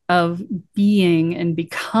work of being and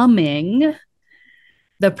becoming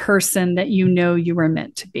the person that you were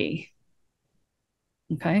meant to be.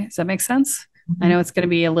 Okay. Does that make sense? I know it's going to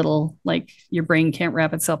be a little like your brain can't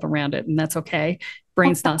wrap itself around it, and that's okay.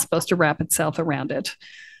 Brain's not supposed to wrap itself around it.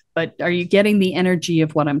 But are you getting the energy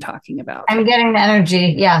of what I'm talking about? I'm getting the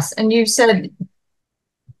energy. Yes. And you said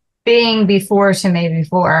being before to me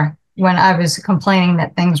before when I was complaining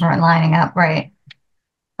that things weren't lining up right.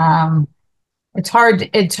 It's hard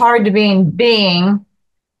to be in being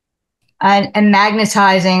and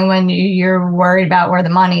magnetizing when you're worried about where the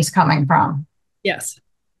money's coming from. Yes.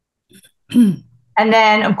 And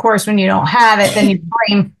then, of course, when you don't have it, then you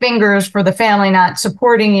blame fingers for the family not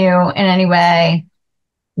supporting you in any way.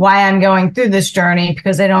 why I'm going through this journey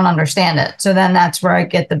because they don't understand it. So then that's where I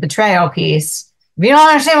get the betrayal piece. If you don't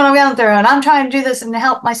understand what I'm going through and I'm trying to do this and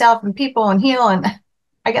help myself and people and heal, and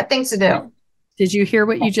I got things to do. Did you hear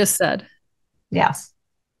what you just said? Yes.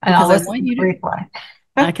 And Because I'll listen to the replay.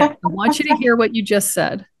 Okay. I want you to hear what you just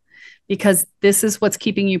said, because this is what's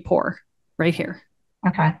keeping you poor right here.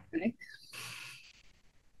 Okay.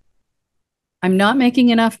 I'm not making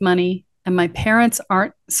enough money and my parents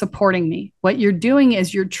aren't supporting me. What you're doing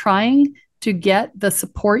is you're trying to get the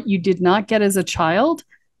support you did not get as a child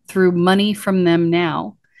through money from them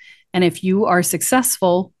now. And if you are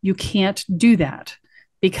successful, you can't do that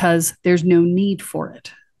because there's no need for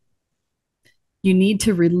it. You need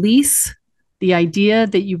to release the idea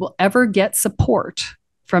that you will ever get support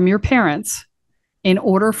from your parents in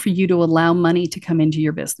order for you to allow money to come into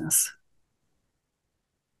your business.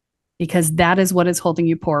 Because that is what is holding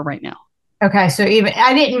you poor right now. Okay. So even,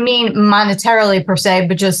 I didn't mean monetarily per se,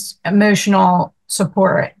 but just emotional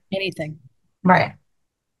support. Anything. Right.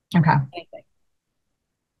 Okay. Anything.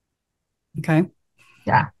 Okay.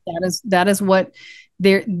 Yeah. That is what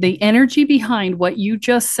the energy behind what you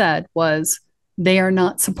just said was, they are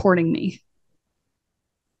not supporting me.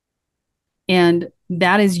 And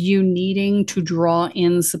that is you needing to draw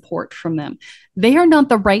in support from them. They are not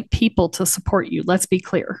the right people to support you. Let's be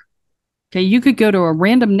clear. Okay. You could go to a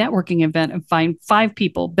random networking event and find 5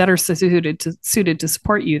 people better suited to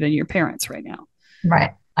support you than your parents right now.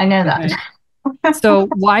 Right. I know that. Okay. So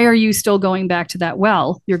why are you still going back to that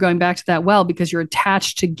well? You're going back to that well because you're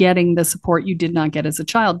attached to getting the support you did not get as a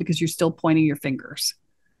child, because you're still pointing your fingers.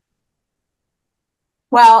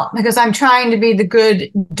 Well, because I'm trying to be the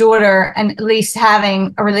good daughter and at least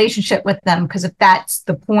having a relationship with them. Because if that's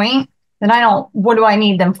the point, then what do I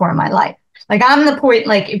need them for in my life? Like, I'm the point,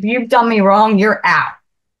 like, if you've done me wrong, you're out.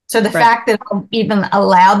 So the fact that I've even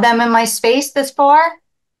allowed them in my space this far,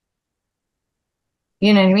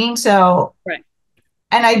 you know what I mean? So,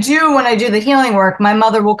 and when I do the healing work, my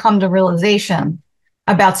mother will come to realization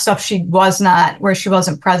about stuff where she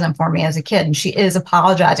wasn't present for me as a kid. And she is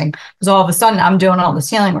apologizing because all of a sudden I'm doing all this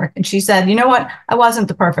healing work. And she said, you know what? I wasn't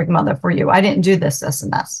the perfect mother for you. I didn't do this,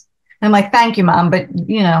 and this. And I'm like, thank you, Mom. But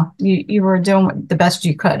you were doing the best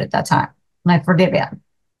you could at that time. And I forgive you.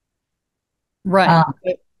 Right.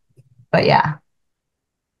 But yeah.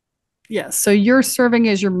 Yeah. So you're serving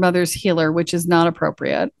as your mother's healer, which is not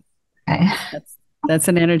appropriate. Okay. That's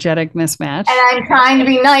an energetic mismatch. And I'm trying to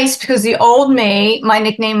be nice because the old me, my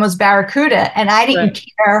nickname was Barracuda, and I didn't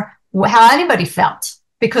care how anybody felt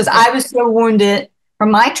because I was so wounded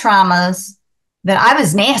from my traumas that I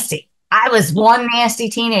was nasty. I was one nasty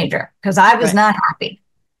teenager because I was not happy.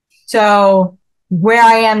 So where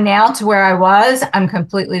I am now to where I was, I'm a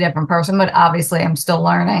completely different person, but obviously I'm still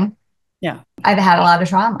learning. Yeah. I've had a lot of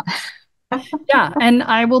trauma. Yeah. And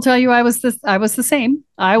I will tell you, I was the same.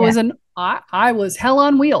 I was hell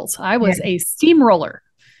on wheels. I was a steamroller.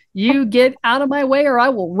 You get out of my way or I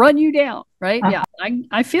will run you down. Right. Yeah.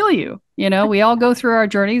 I feel you. We all go through our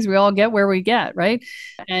journeys. We all get where we get. Right.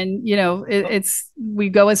 And, we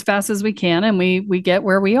go as fast as we can and we get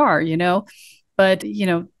where we are, but,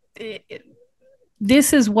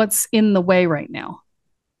 this is what's in the way right now.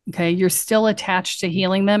 Okay. You're still attached to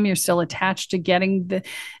healing them. You're still attached to getting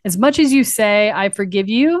as much as you say, I forgive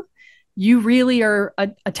you, you really are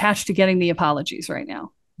attached to getting the apologies right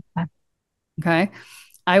now. Okay.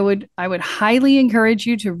 I would highly encourage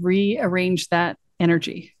you to rearrange that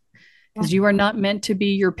energy because you are not meant to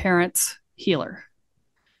be your parents' healer.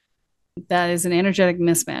 That is an energetic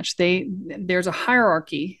mismatch. There's a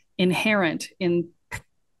hierarchy inherent in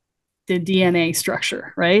the DNA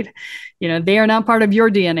structure, right? They are not part of your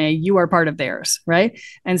DNA. You are part of theirs, right?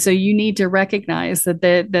 And so you need to recognize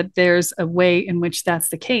that there's a way in which that's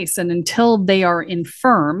the case. And until they are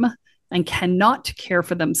infirm and cannot care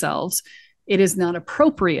for themselves, it is not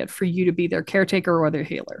appropriate for you to be their caretaker or their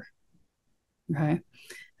healer. Okay.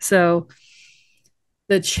 So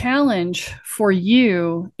the challenge for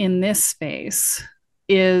you in this space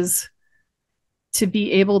is to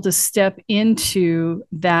be able to step into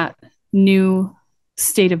that new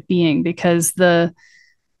state of being, because the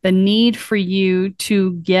need for you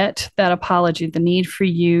to get that apology, the need for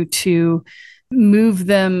you to move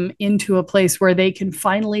them into a place where they can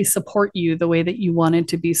finally support you the way that you wanted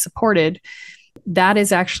to be supported, that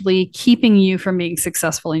is actually keeping you from being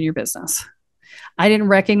successful in your business. I didn't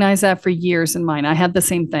recognize that for years in mine. I had the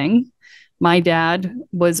same thing. My dad's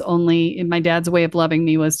way of loving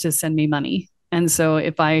me was to send me money. And so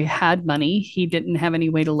if I had money, he didn't have any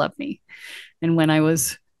way to love me. And when I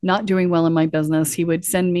was not doing well in my business, he would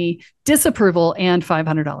send me disapproval and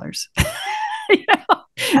 $500.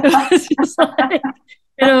 It was just like,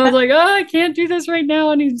 I was like, oh, I can't do this right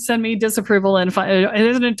now. And he'd send me disapproval and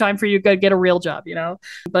isn't it time for you to get a real job,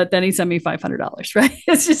 But then he sent me $500, right?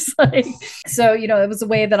 It's just like, so, it was a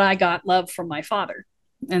way that I got love from my father.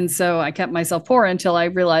 And so I kept myself poor until I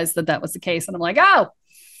realized that was the case. And I'm like, oh,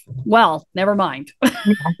 well, never mind.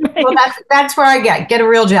 Right? Well, that's where I get a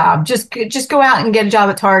real job. Just go out and get a job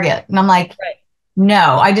at Target. And I'm like, right.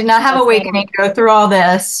 No, I did not have awakening, go through all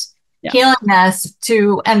this, healing this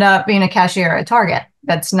to end up being a cashier at Target.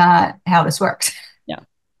 That's not how this works. Yeah.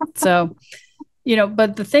 So,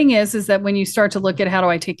 but the thing is that when you start to look at how do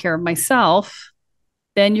I take care of myself,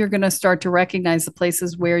 then you're going to start to recognize the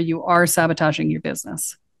places where you are sabotaging your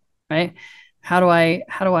business, right? How do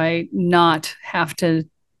I not have to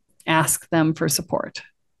ask them for support,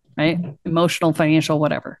 right? Emotional, financial,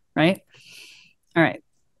 whatever, right? All right.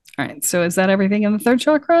 So is that everything in the third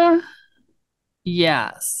chakra?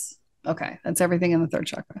 Yes. Okay. That's everything in the third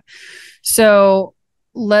chakra. So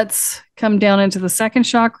let's come down into the second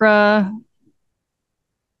chakra.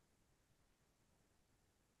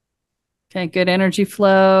 Okay. Good energy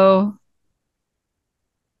flow.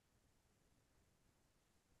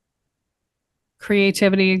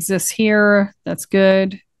 Creativity exists here. That's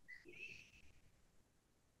good.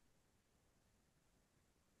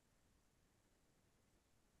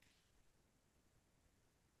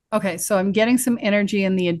 Okay, so I'm getting some energy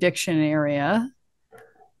in the addiction area.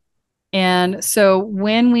 And so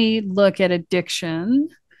when we look at addiction,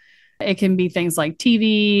 it can be things like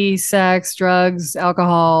TV, sex, drugs,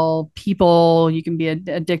 alcohol, people. You can be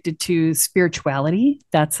addicted to spirituality.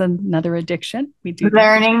 That's another addiction. We do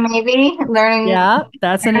learning, maybe learning. Yeah,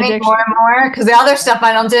 that's an addiction. More and more, because the other stuff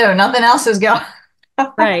I don't do. Nothing else is going.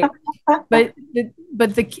 Right, but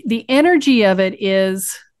the energy of it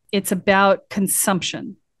is it's about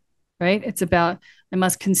consumption. Right? It's about, I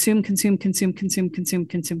must consume. There's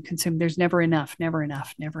never enough,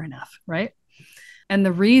 right? And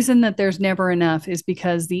the reason that there's never enough is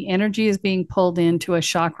because the energy is being pulled into a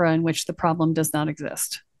chakra in which the problem does not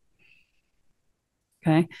exist.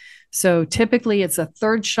 Okay. So typically it's a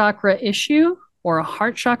third chakra issue or a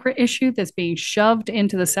heart chakra issue that's being shoved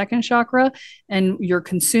into the second chakra, and you're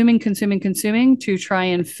consuming to try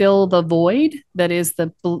and fill the void that is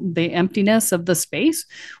the emptiness of the space,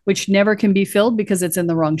 which never can be filled because it's in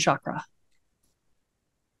the wrong chakra.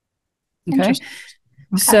 Okay.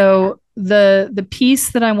 So the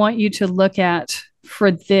piece that I want you to look at for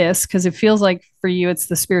this, because it feels like for you, it's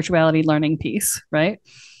the spirituality learning piece, right?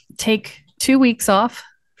 Take 2 weeks off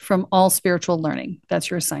from all spiritual learning. That's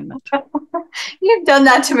your assignment. You've done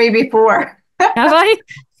that to me before. Have I?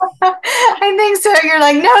 I think so. You're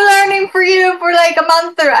like, no learning for you for like a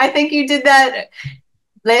month, or I think you did that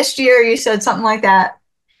last year. You said something like that.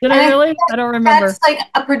 Did I really? I don't remember. That's like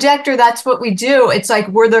a projector. That's what we do. It's like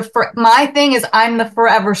my thing is I'm the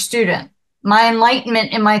forever student. My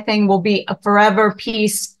enlightenment in my thing will be a forever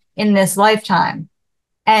piece in this lifetime.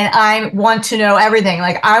 And I want to know everything.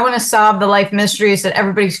 Like I want to solve the life mysteries that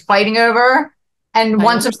everybody's fighting over. And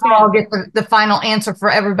once and for all, get the final answer for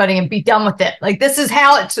everybody and be done with it. Like this is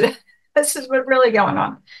this is what's really going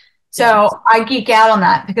on. So I geek out on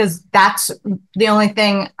that because that's the only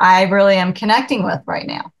thing I really am connecting with right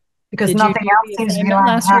now. Because nothing else seems to be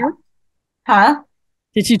last year. Huh?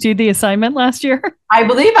 Did you do the assignment last year? I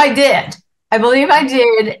believe I did. I believe I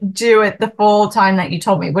did do it the full time that you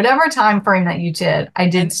told me. Whatever time frame that you did, I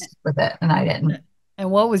did stick with it and I didn't.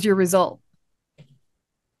 And what was your result?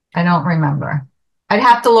 I don't remember. I'd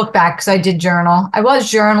have to look back because I did journal. I was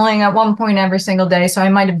journaling at one point every single day, so I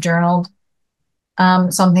might have journaled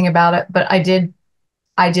something about it. But I did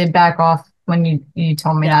back off when you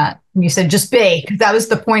told me that. And you said just be, because that was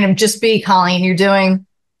the point of just be, Colleen. You're doing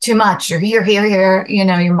too much. You're here.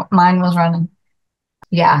 Your mind was running.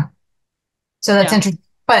 Yeah. So that's interesting.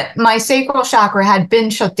 But my sacral chakra had been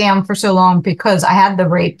shut down for so long because I had the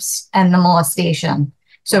rapes and the molestation.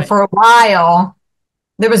 So for a while,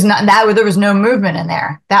 there was no movement in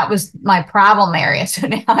there. That was my problem area. So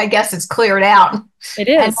now I guess it's cleared out. It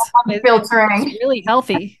is. Filtering. It's really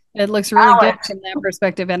healthy. It looks really good from that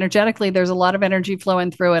perspective. Energetically, there's a lot of energy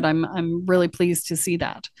flowing through it. I'm really pleased to see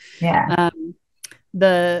that. Yeah.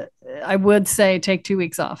 I would say take 2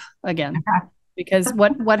 weeks off again, because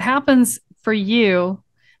what happens for you,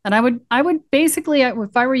 and I would basically,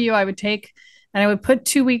 if I were you, I would take and I would put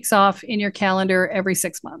 2 weeks off in your calendar every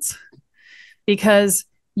 6 months, because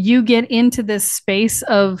you get into this space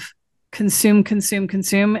of consume,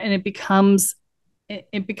 and it becomes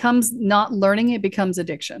not learning, it becomes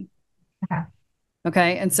addiction.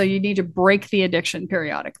 Okay. And so you need to break the addiction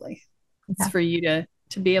periodically. It's for you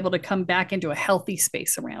to be able to come back into a healthy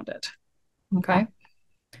space around it. Okay.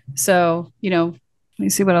 So, me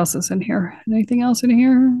see what else is in here. Anything else in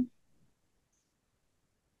here?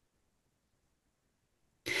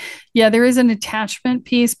 Yeah, there is an attachment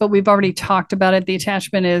piece, but we've already talked about it. The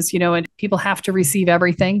attachment is, people have to receive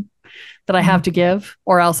everything that I have to give,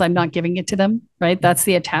 or else I'm not giving it to them, right? That's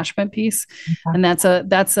the attachment piece. Okay. And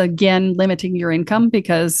that's again limiting your income,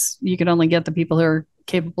 because you can only get the people who are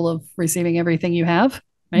capable of receiving everything you have,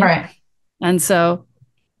 right? Right. And so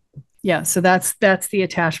yeah, so that's the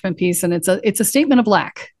attachment piece, and it's a statement of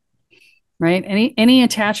lack, right? Any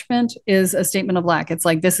attachment is a statement of lack. It's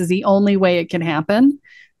like, this is the only way it can happen,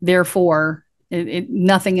 therefore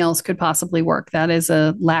nothing else could possibly work. That is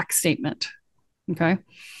a lack statement. Okay.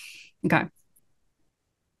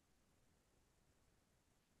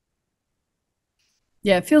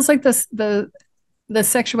 Yeah, it feels like the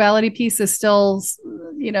sexuality piece is still,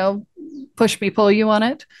 push me, pull you on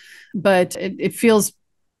it, but it feels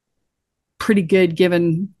pretty good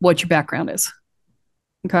given what your background is.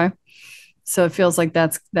 Okay. So it feels like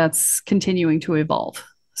that's continuing to evolve.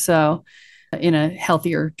 So in a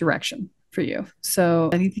healthier direction for you. So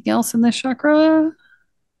anything else in this chakra?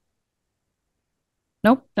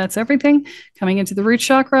 Nope, that's everything. Coming into the root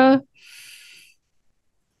chakra.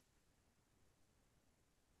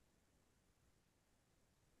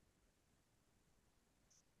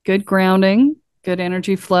 Good grounding, good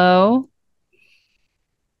energy flow.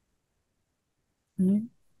 Let's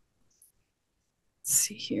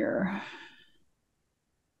see here.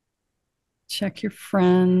 Check your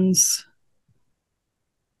friends.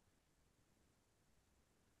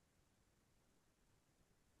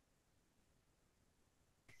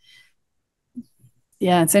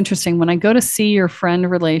 Yeah, it's interesting. When I go to see your friend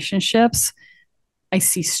relationships, I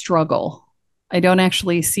see struggle. I don't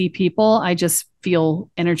actually see people. I just feel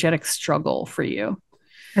energetic struggle for you.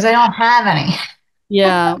 Because I don't have any.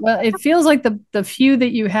 Yeah. Well, it feels like the few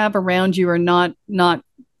that you have around you are not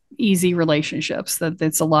easy relationships, that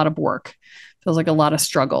it's a lot of work. Feels like a lot of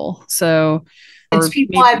struggle. So it's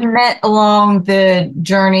people I've met along the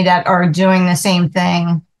journey that are doing the same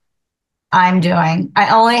thing I'm doing.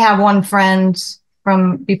 I only have one friend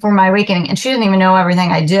from before my awakening, and she doesn't even know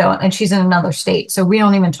everything I do. And she's in another state. So we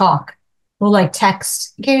don't even talk. We'll like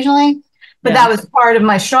text occasionally. But that was part of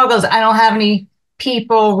my struggles. I don't have any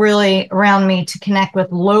people really around me to connect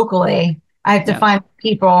with locally. I have to find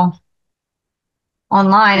people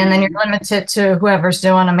online, and then you're limited to whoever's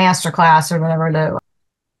doing a master class or whatever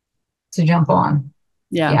to jump on.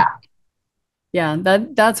 Yeah.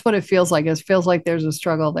 That's what it feels like. It feels like there's a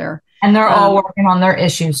struggle there. And they're all working on their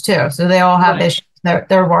issues too. So they all have issues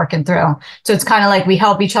they're working through. So it's kind of like we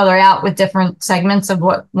help each other out with different segments of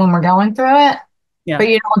when we're going through it. Yeah. But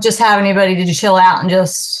you don't just have anybody to chill out and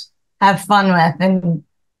just have fun with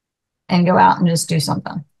and go out and just do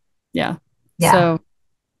something. Yeah. So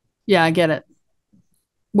yeah, I get it.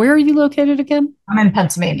 Where are you located again? I'm in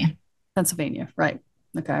Pennsylvania. Pennsylvania, right.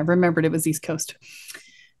 Okay, I remembered it was East Coast.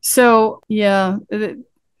 So yeah,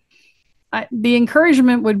 the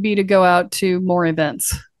encouragement would be to go out to more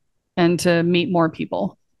events and to meet more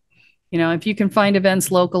people. If you can find events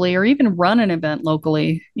locally, or even run an event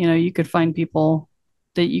locally, you could find people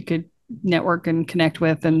that you could network and connect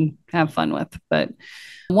with and have fun with. But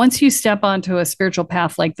once you step onto a spiritual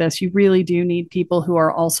path like this, you really do need people who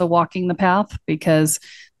are also walking the path, because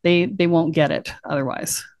they won't get it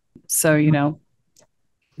otherwise. So,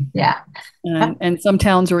 yeah. And some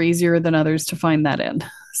towns are easier than others to find that in.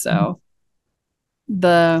 So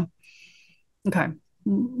okay,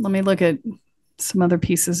 let me look at some other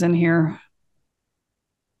pieces in here.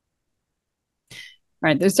 All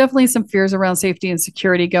right, there's definitely some fears around safety and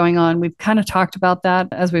security going on. We've kind of talked about that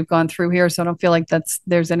as we've gone through here, so I don't feel like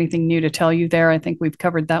there's anything new to tell you there. I think we've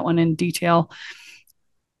covered that one in detail.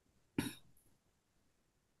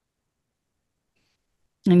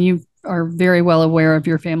 And you are very well aware of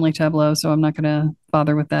your family tableau, so I'm not going to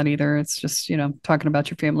bother with that either. It's just, talking about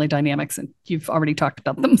your family dynamics, and you've already talked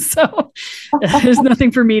about them. So there's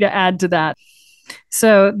nothing for me to add to that.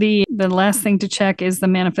 So the last thing to check is the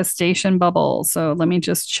manifestation bubble. So let me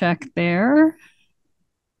just check there.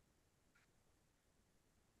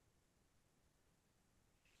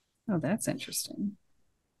 Oh, that's interesting.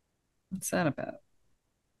 What's that about?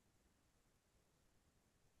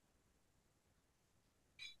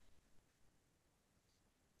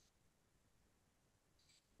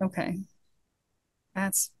 Okay.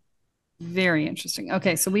 That's very interesting.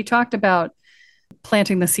 Okay, so we talked about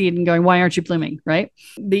planting the seed and going, why aren't you blooming, right?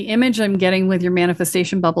 The image I'm getting with your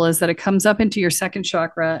manifestation bubble is that it comes up into your second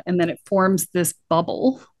chakra, and then it forms this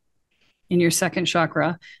bubble in your second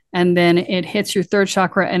chakra, and then it hits your third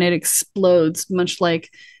chakra and it explodes, much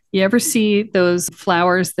like, you ever see those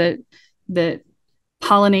flowers that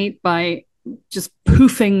pollinate by just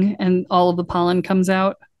poofing and all of the pollen comes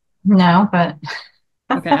out? No, but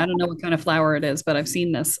okay, I don't know what kind of flower it is, but I've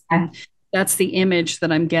seen this. And that's the image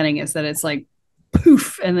that I'm getting, is that it's like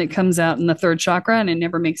poof, and it comes out in the third chakra and it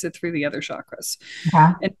never makes it through the other chakras.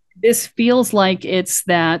 And this feels like it's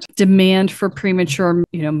that demand for premature,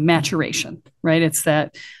 maturation, right? It's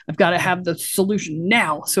that I've got to have the solution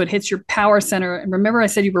now. So it hits your power center. And remember I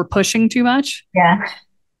said you were pushing too much? Yeah.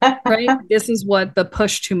 Right? This is what the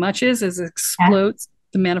push too much is it explodes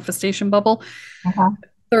the manifestation bubble.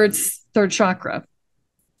 Third chakra.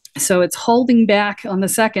 So it's holding back on the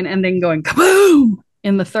second and then going kaboom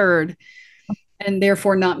in the third, and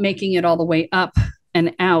therefore not making it all the way up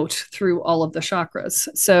and out through all of the chakras.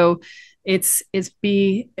 So it's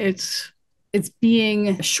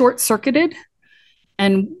being short-circuited.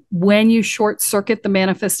 And when you short circuit the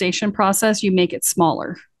manifestation process, you make it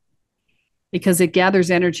smaller because it gathers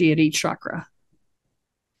energy at each chakra.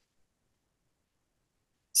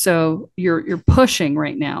 So you're pushing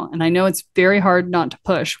right now. And I know it's very hard not to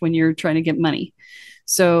push when you're trying to get money.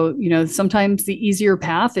 So, sometimes the easier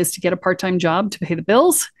path is to get a part-time job to pay the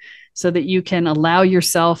bills so that you can allow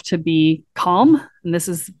yourself to be calm. And this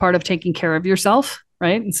is part of taking care of yourself,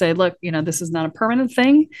 right? And say, look, this is not a permanent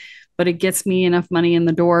thing, but it gets me enough money in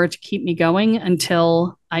the door to keep me going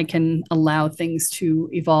until I can allow things to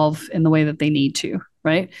evolve in the way that they need to,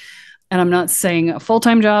 right? And I'm not saying a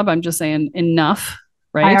full-time job. I'm just saying enough.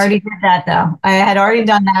 Right. I already did that though. I had already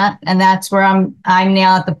done that. And that's where I'm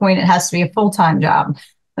now at the point it has to be a full-time job.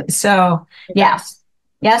 So yes,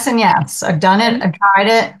 and yes, I've done it. I've tried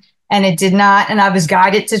it and it did not. And I was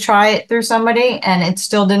guided to try it through somebody and it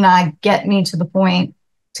still did not get me to the point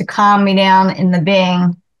to calm me down in the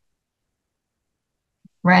being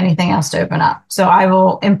for anything else to open up. So I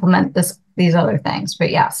will implement these other things. But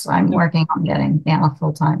yes, I'm working on getting a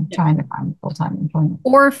full-time, trying to find full-time employment.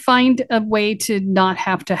 Or find a way to not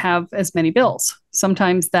have to have as many bills.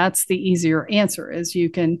 Sometimes that's the easier answer is you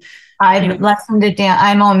can. I've lessened it down.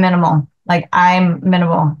 I'm on minimal. Like I'm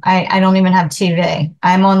minimal. I don't even have TV.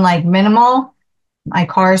 I'm on like minimal. My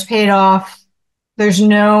car's paid off. There's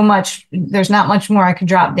not much more I could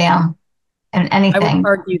drop down and anything. I would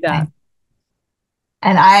argue that.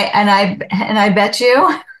 And I bet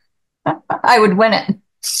you I would win it.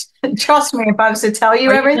 Trust me, if I was to tell you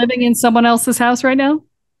everything. Are you living in someone else's house right now?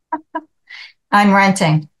 I'm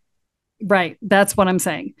renting. Right. That's what I'm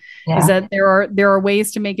saying. Yeah. Is that there are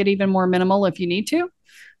ways to make it even more minimal if you need to.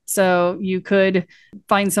 So you could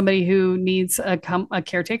find somebody who needs a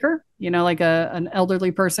caretaker, like an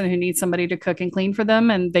elderly person who needs somebody to cook and clean for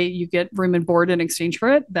them, and you get room and board in exchange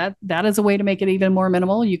for it. That is a way to make it even more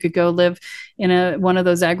minimal. You could go live in one of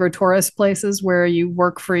those agro-tourist places where you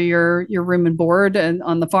work for your room and board and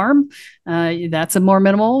on the farm. That's a more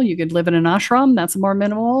minimal. You could live in an ashram. That's a more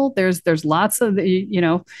minimal. There's lots of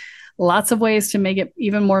lots of ways to make it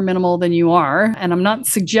even more minimal than you are. And I'm not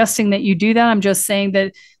suggesting that you do that. I'm just saying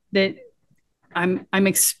that I'm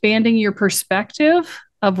expanding your perspective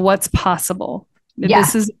of what's possible. Yeah.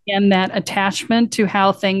 This is, again, that attachment to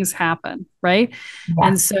how things happen, right? Yeah.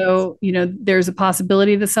 And so, there's a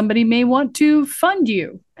possibility that somebody may want to fund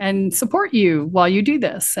you and support you while you do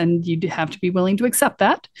this. And you have to be willing to accept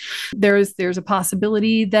that. There's a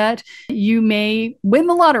possibility that you may win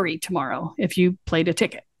the lottery tomorrow if you played a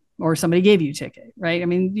ticket. Or somebody gave you a ticket, right? I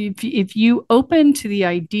mean, if you open to the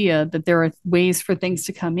idea that there are ways for things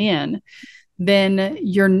to come in, then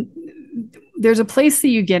there's a place that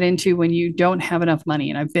you get into when you don't have enough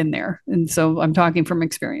money. And I've been there. And so I'm talking from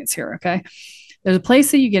experience here, okay? There's a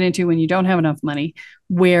place that you get into when you don't have enough money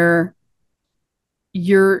where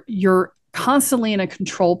you're constantly in a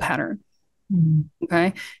control pattern.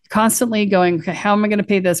 Okay. Constantly going, okay, how am I going to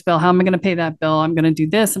pay this bill? How am I going to pay that bill? I'm going to do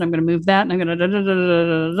this and I'm going to move that and I'm going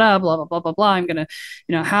to blah, blah, blah, blah, blah. I'm going to,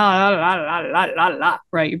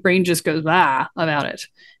 right? Your brain just goes blah about it.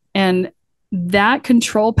 And that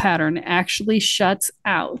control pattern actually shuts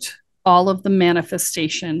out all of the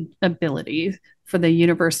manifestation ability for the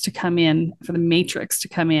universe to come in, for the matrix to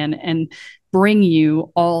come in and bring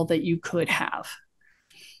you all that you could have.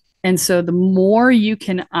 And so the more you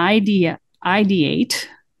can ideate,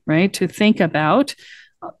 right, to think about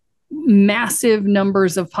massive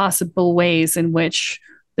numbers of possible ways in which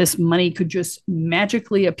this money could just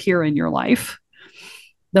magically appear in your life,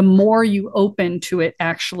 the more you open to it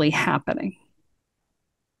actually happening.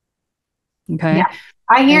 Okay. Yeah,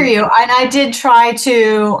 I hear you. And I did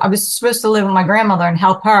I was supposed to live with my grandmother and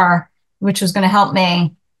help her, which was going to help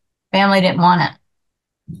me. Family didn't want it.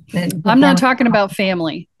 I'm not talking about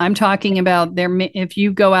family. I'm talking about if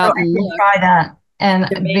you go out and look, try that and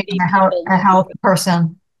being a health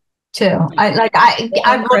person. too. I've looked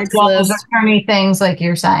at all those attorney things like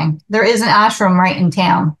you're saying. There is an ashram right in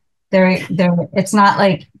town. It's not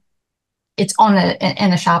like it's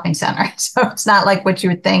in a shopping center. So it's not like what you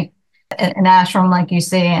would think an ashram like you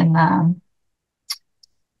see in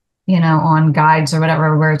on guides or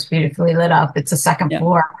whatever, where it's beautifully lit up. It's a second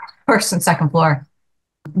floor, first and second floor.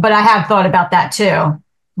 But I have thought about that too,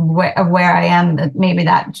 where I am, that maybe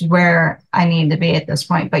that's where I need to be at this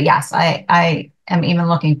point. But yes, I am even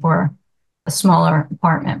looking for a smaller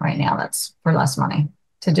apartment right now that's for less money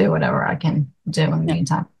to do whatever I can do in the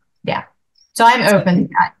meantime. Yeah. So I'm open.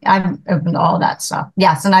 I'm open to all that stuff.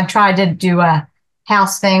 Yes. And I've tried to do a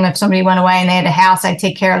house thing. If somebody went away and they had a house, I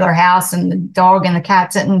take care of their house and the dog and the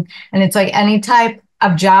cats. And it's like any type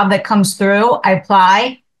of job that comes through, I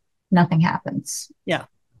apply, nothing happens. Yeah.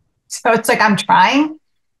 So it's like I'm trying.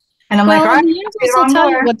 And I'm like, all right, the universe will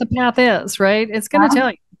tell you what the path is, right? It's going to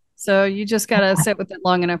tell you. So you just got to sit with it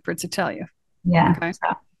long enough for it to tell you. Yeah. Okay.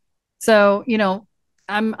 So,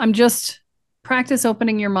 I'm just practice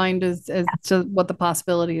opening your mind as to what the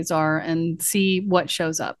possibilities are and see what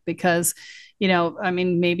shows up, because,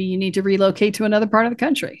 maybe you need to relocate to another part of the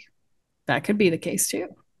country. That could be the case too.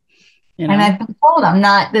 And I've been told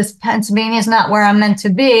Pennsylvania is not where I'm meant to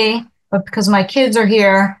be, but because my kids are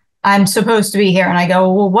here, I'm supposed to be here. And I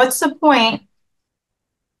go, well, what's the point?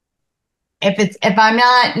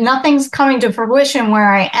 If nothing's coming to fruition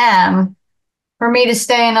where I am, for me to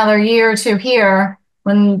stay another year or two here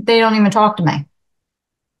when they don't even talk to me,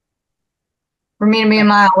 for me to be a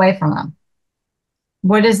mile away from them.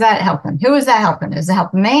 What is that helping? Who is that helping? Is it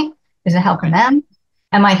helping me? Is it helping them?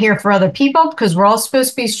 Am I here for other people? Because we're all supposed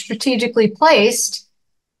to be strategically placed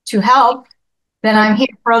to help. Then I'm here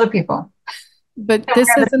for other people. But this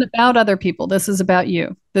isn't about other people. This is about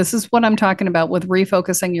you. This is what I'm talking about with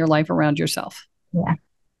refocusing your life around yourself. Yeah.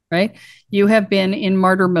 Right? You have been in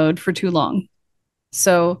martyr mode for too long.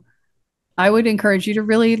 So I would encourage you to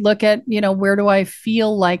really look at, where do I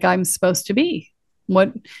feel like I'm supposed to be?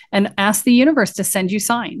 And ask the universe to send you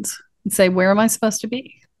signs and say, where am I supposed to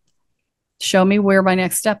be? Show me where my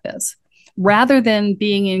next step is. Rather than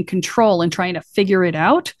being in control and trying to figure it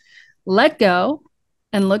out, let go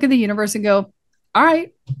and look at the universe and go, all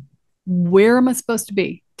right, where am I supposed to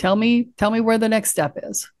be? Tell me where the next step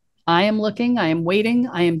is. I am looking, I am waiting,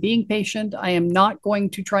 I am being patient. I am not going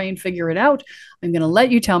to try and figure it out. I'm going to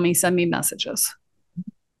let you tell me, send me messages.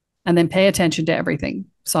 And then pay attention to everything.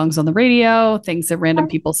 Songs on the radio, things that random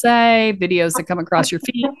people say, videos that come across your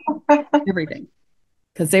feed, everything.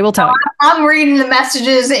 Because they will tell you. I'm reading the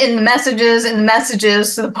messages in the messages and the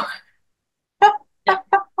messages.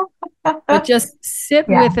 But just sit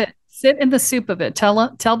with it. Sit in the soup of it. Tell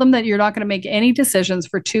them that you're not going to make any decisions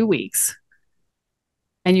for 2 weeks.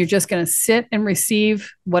 And you're just going to sit and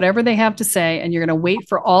receive whatever they have to say. And you're going to wait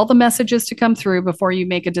for all the messages to come through before you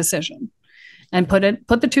make a decision. And put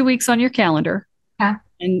the 2 weeks on your calendar. Yeah.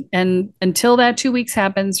 And until that 2 weeks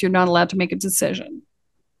happens, you're not allowed to make a decision.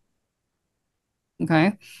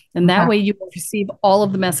 Okay. And that way you will receive all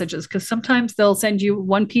of the messages, because sometimes they'll send you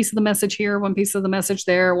one piece of the message here, one piece of the message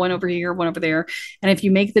there, one over here, one over there. And if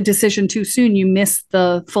you make the decision too soon, you miss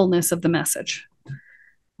the fullness of the message.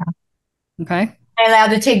 Okay. Am I allowed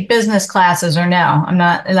to take business classes or no? I'm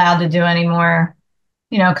not allowed to do any more,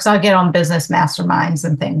 because I'll get on business masterminds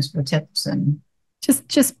and things for tips and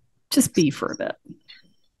just be for a bit.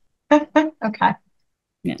 Okay.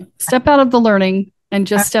 Yeah. Step out of the learning and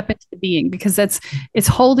just step into the being, because it's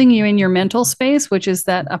holding you in your mental space, which is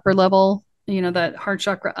that upper level, that heart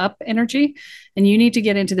chakra up energy. And you need to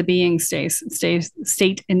get into the being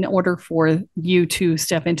state in order for you to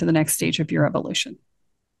step into the next stage of your evolution.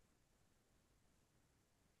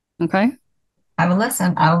 Okay. I will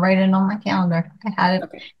listen. I will write it on my calendar. I had it.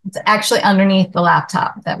 Okay. It's actually underneath the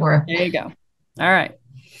laptop There you go. All right.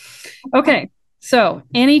 Okay. So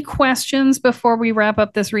any questions before we wrap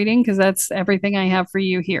up this reading? Because that's everything I have for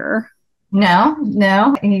you here. No.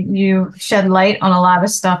 You shed light on a lot of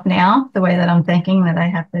stuff now, the way that I'm thinking that I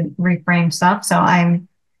have to reframe stuff. So I'm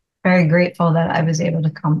very grateful that I was able to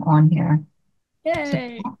come on here.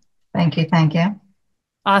 Yay. So, thank you.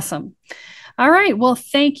 Awesome. All right. Well,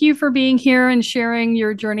 thank you for being here and sharing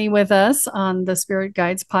your journey with us on the Spirit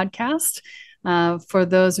Guides podcast. For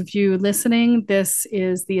those of you listening, this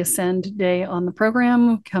is the Ascend Day on the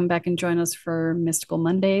program. Come back and join us for Mystical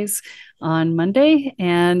Mondays on Monday.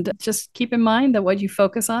 And just keep in mind that what you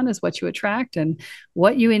focus on is what you attract, and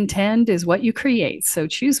what you intend is what you create. So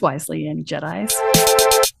choose wisely, and Jedis.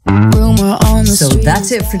 So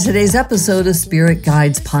that's it for today's episode of Spirit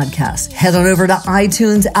Guides Podcast. Head on over to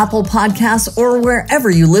iTunes, Apple Podcasts, or wherever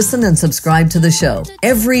you listen and subscribe to the show.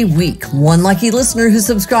 Every week, one lucky listener who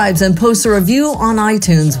subscribes and posts a review on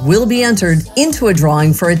iTunes will be entered into a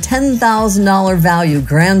drawing for a $10,000 value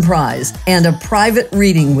grand prize and a private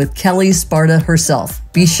reading with Kelle Sparta herself.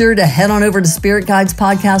 Be sure to head on over to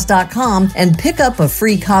spiritguidespodcast.com and pick up a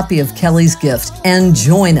free copy of Kelle's gift and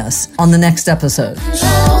join us on the next episode.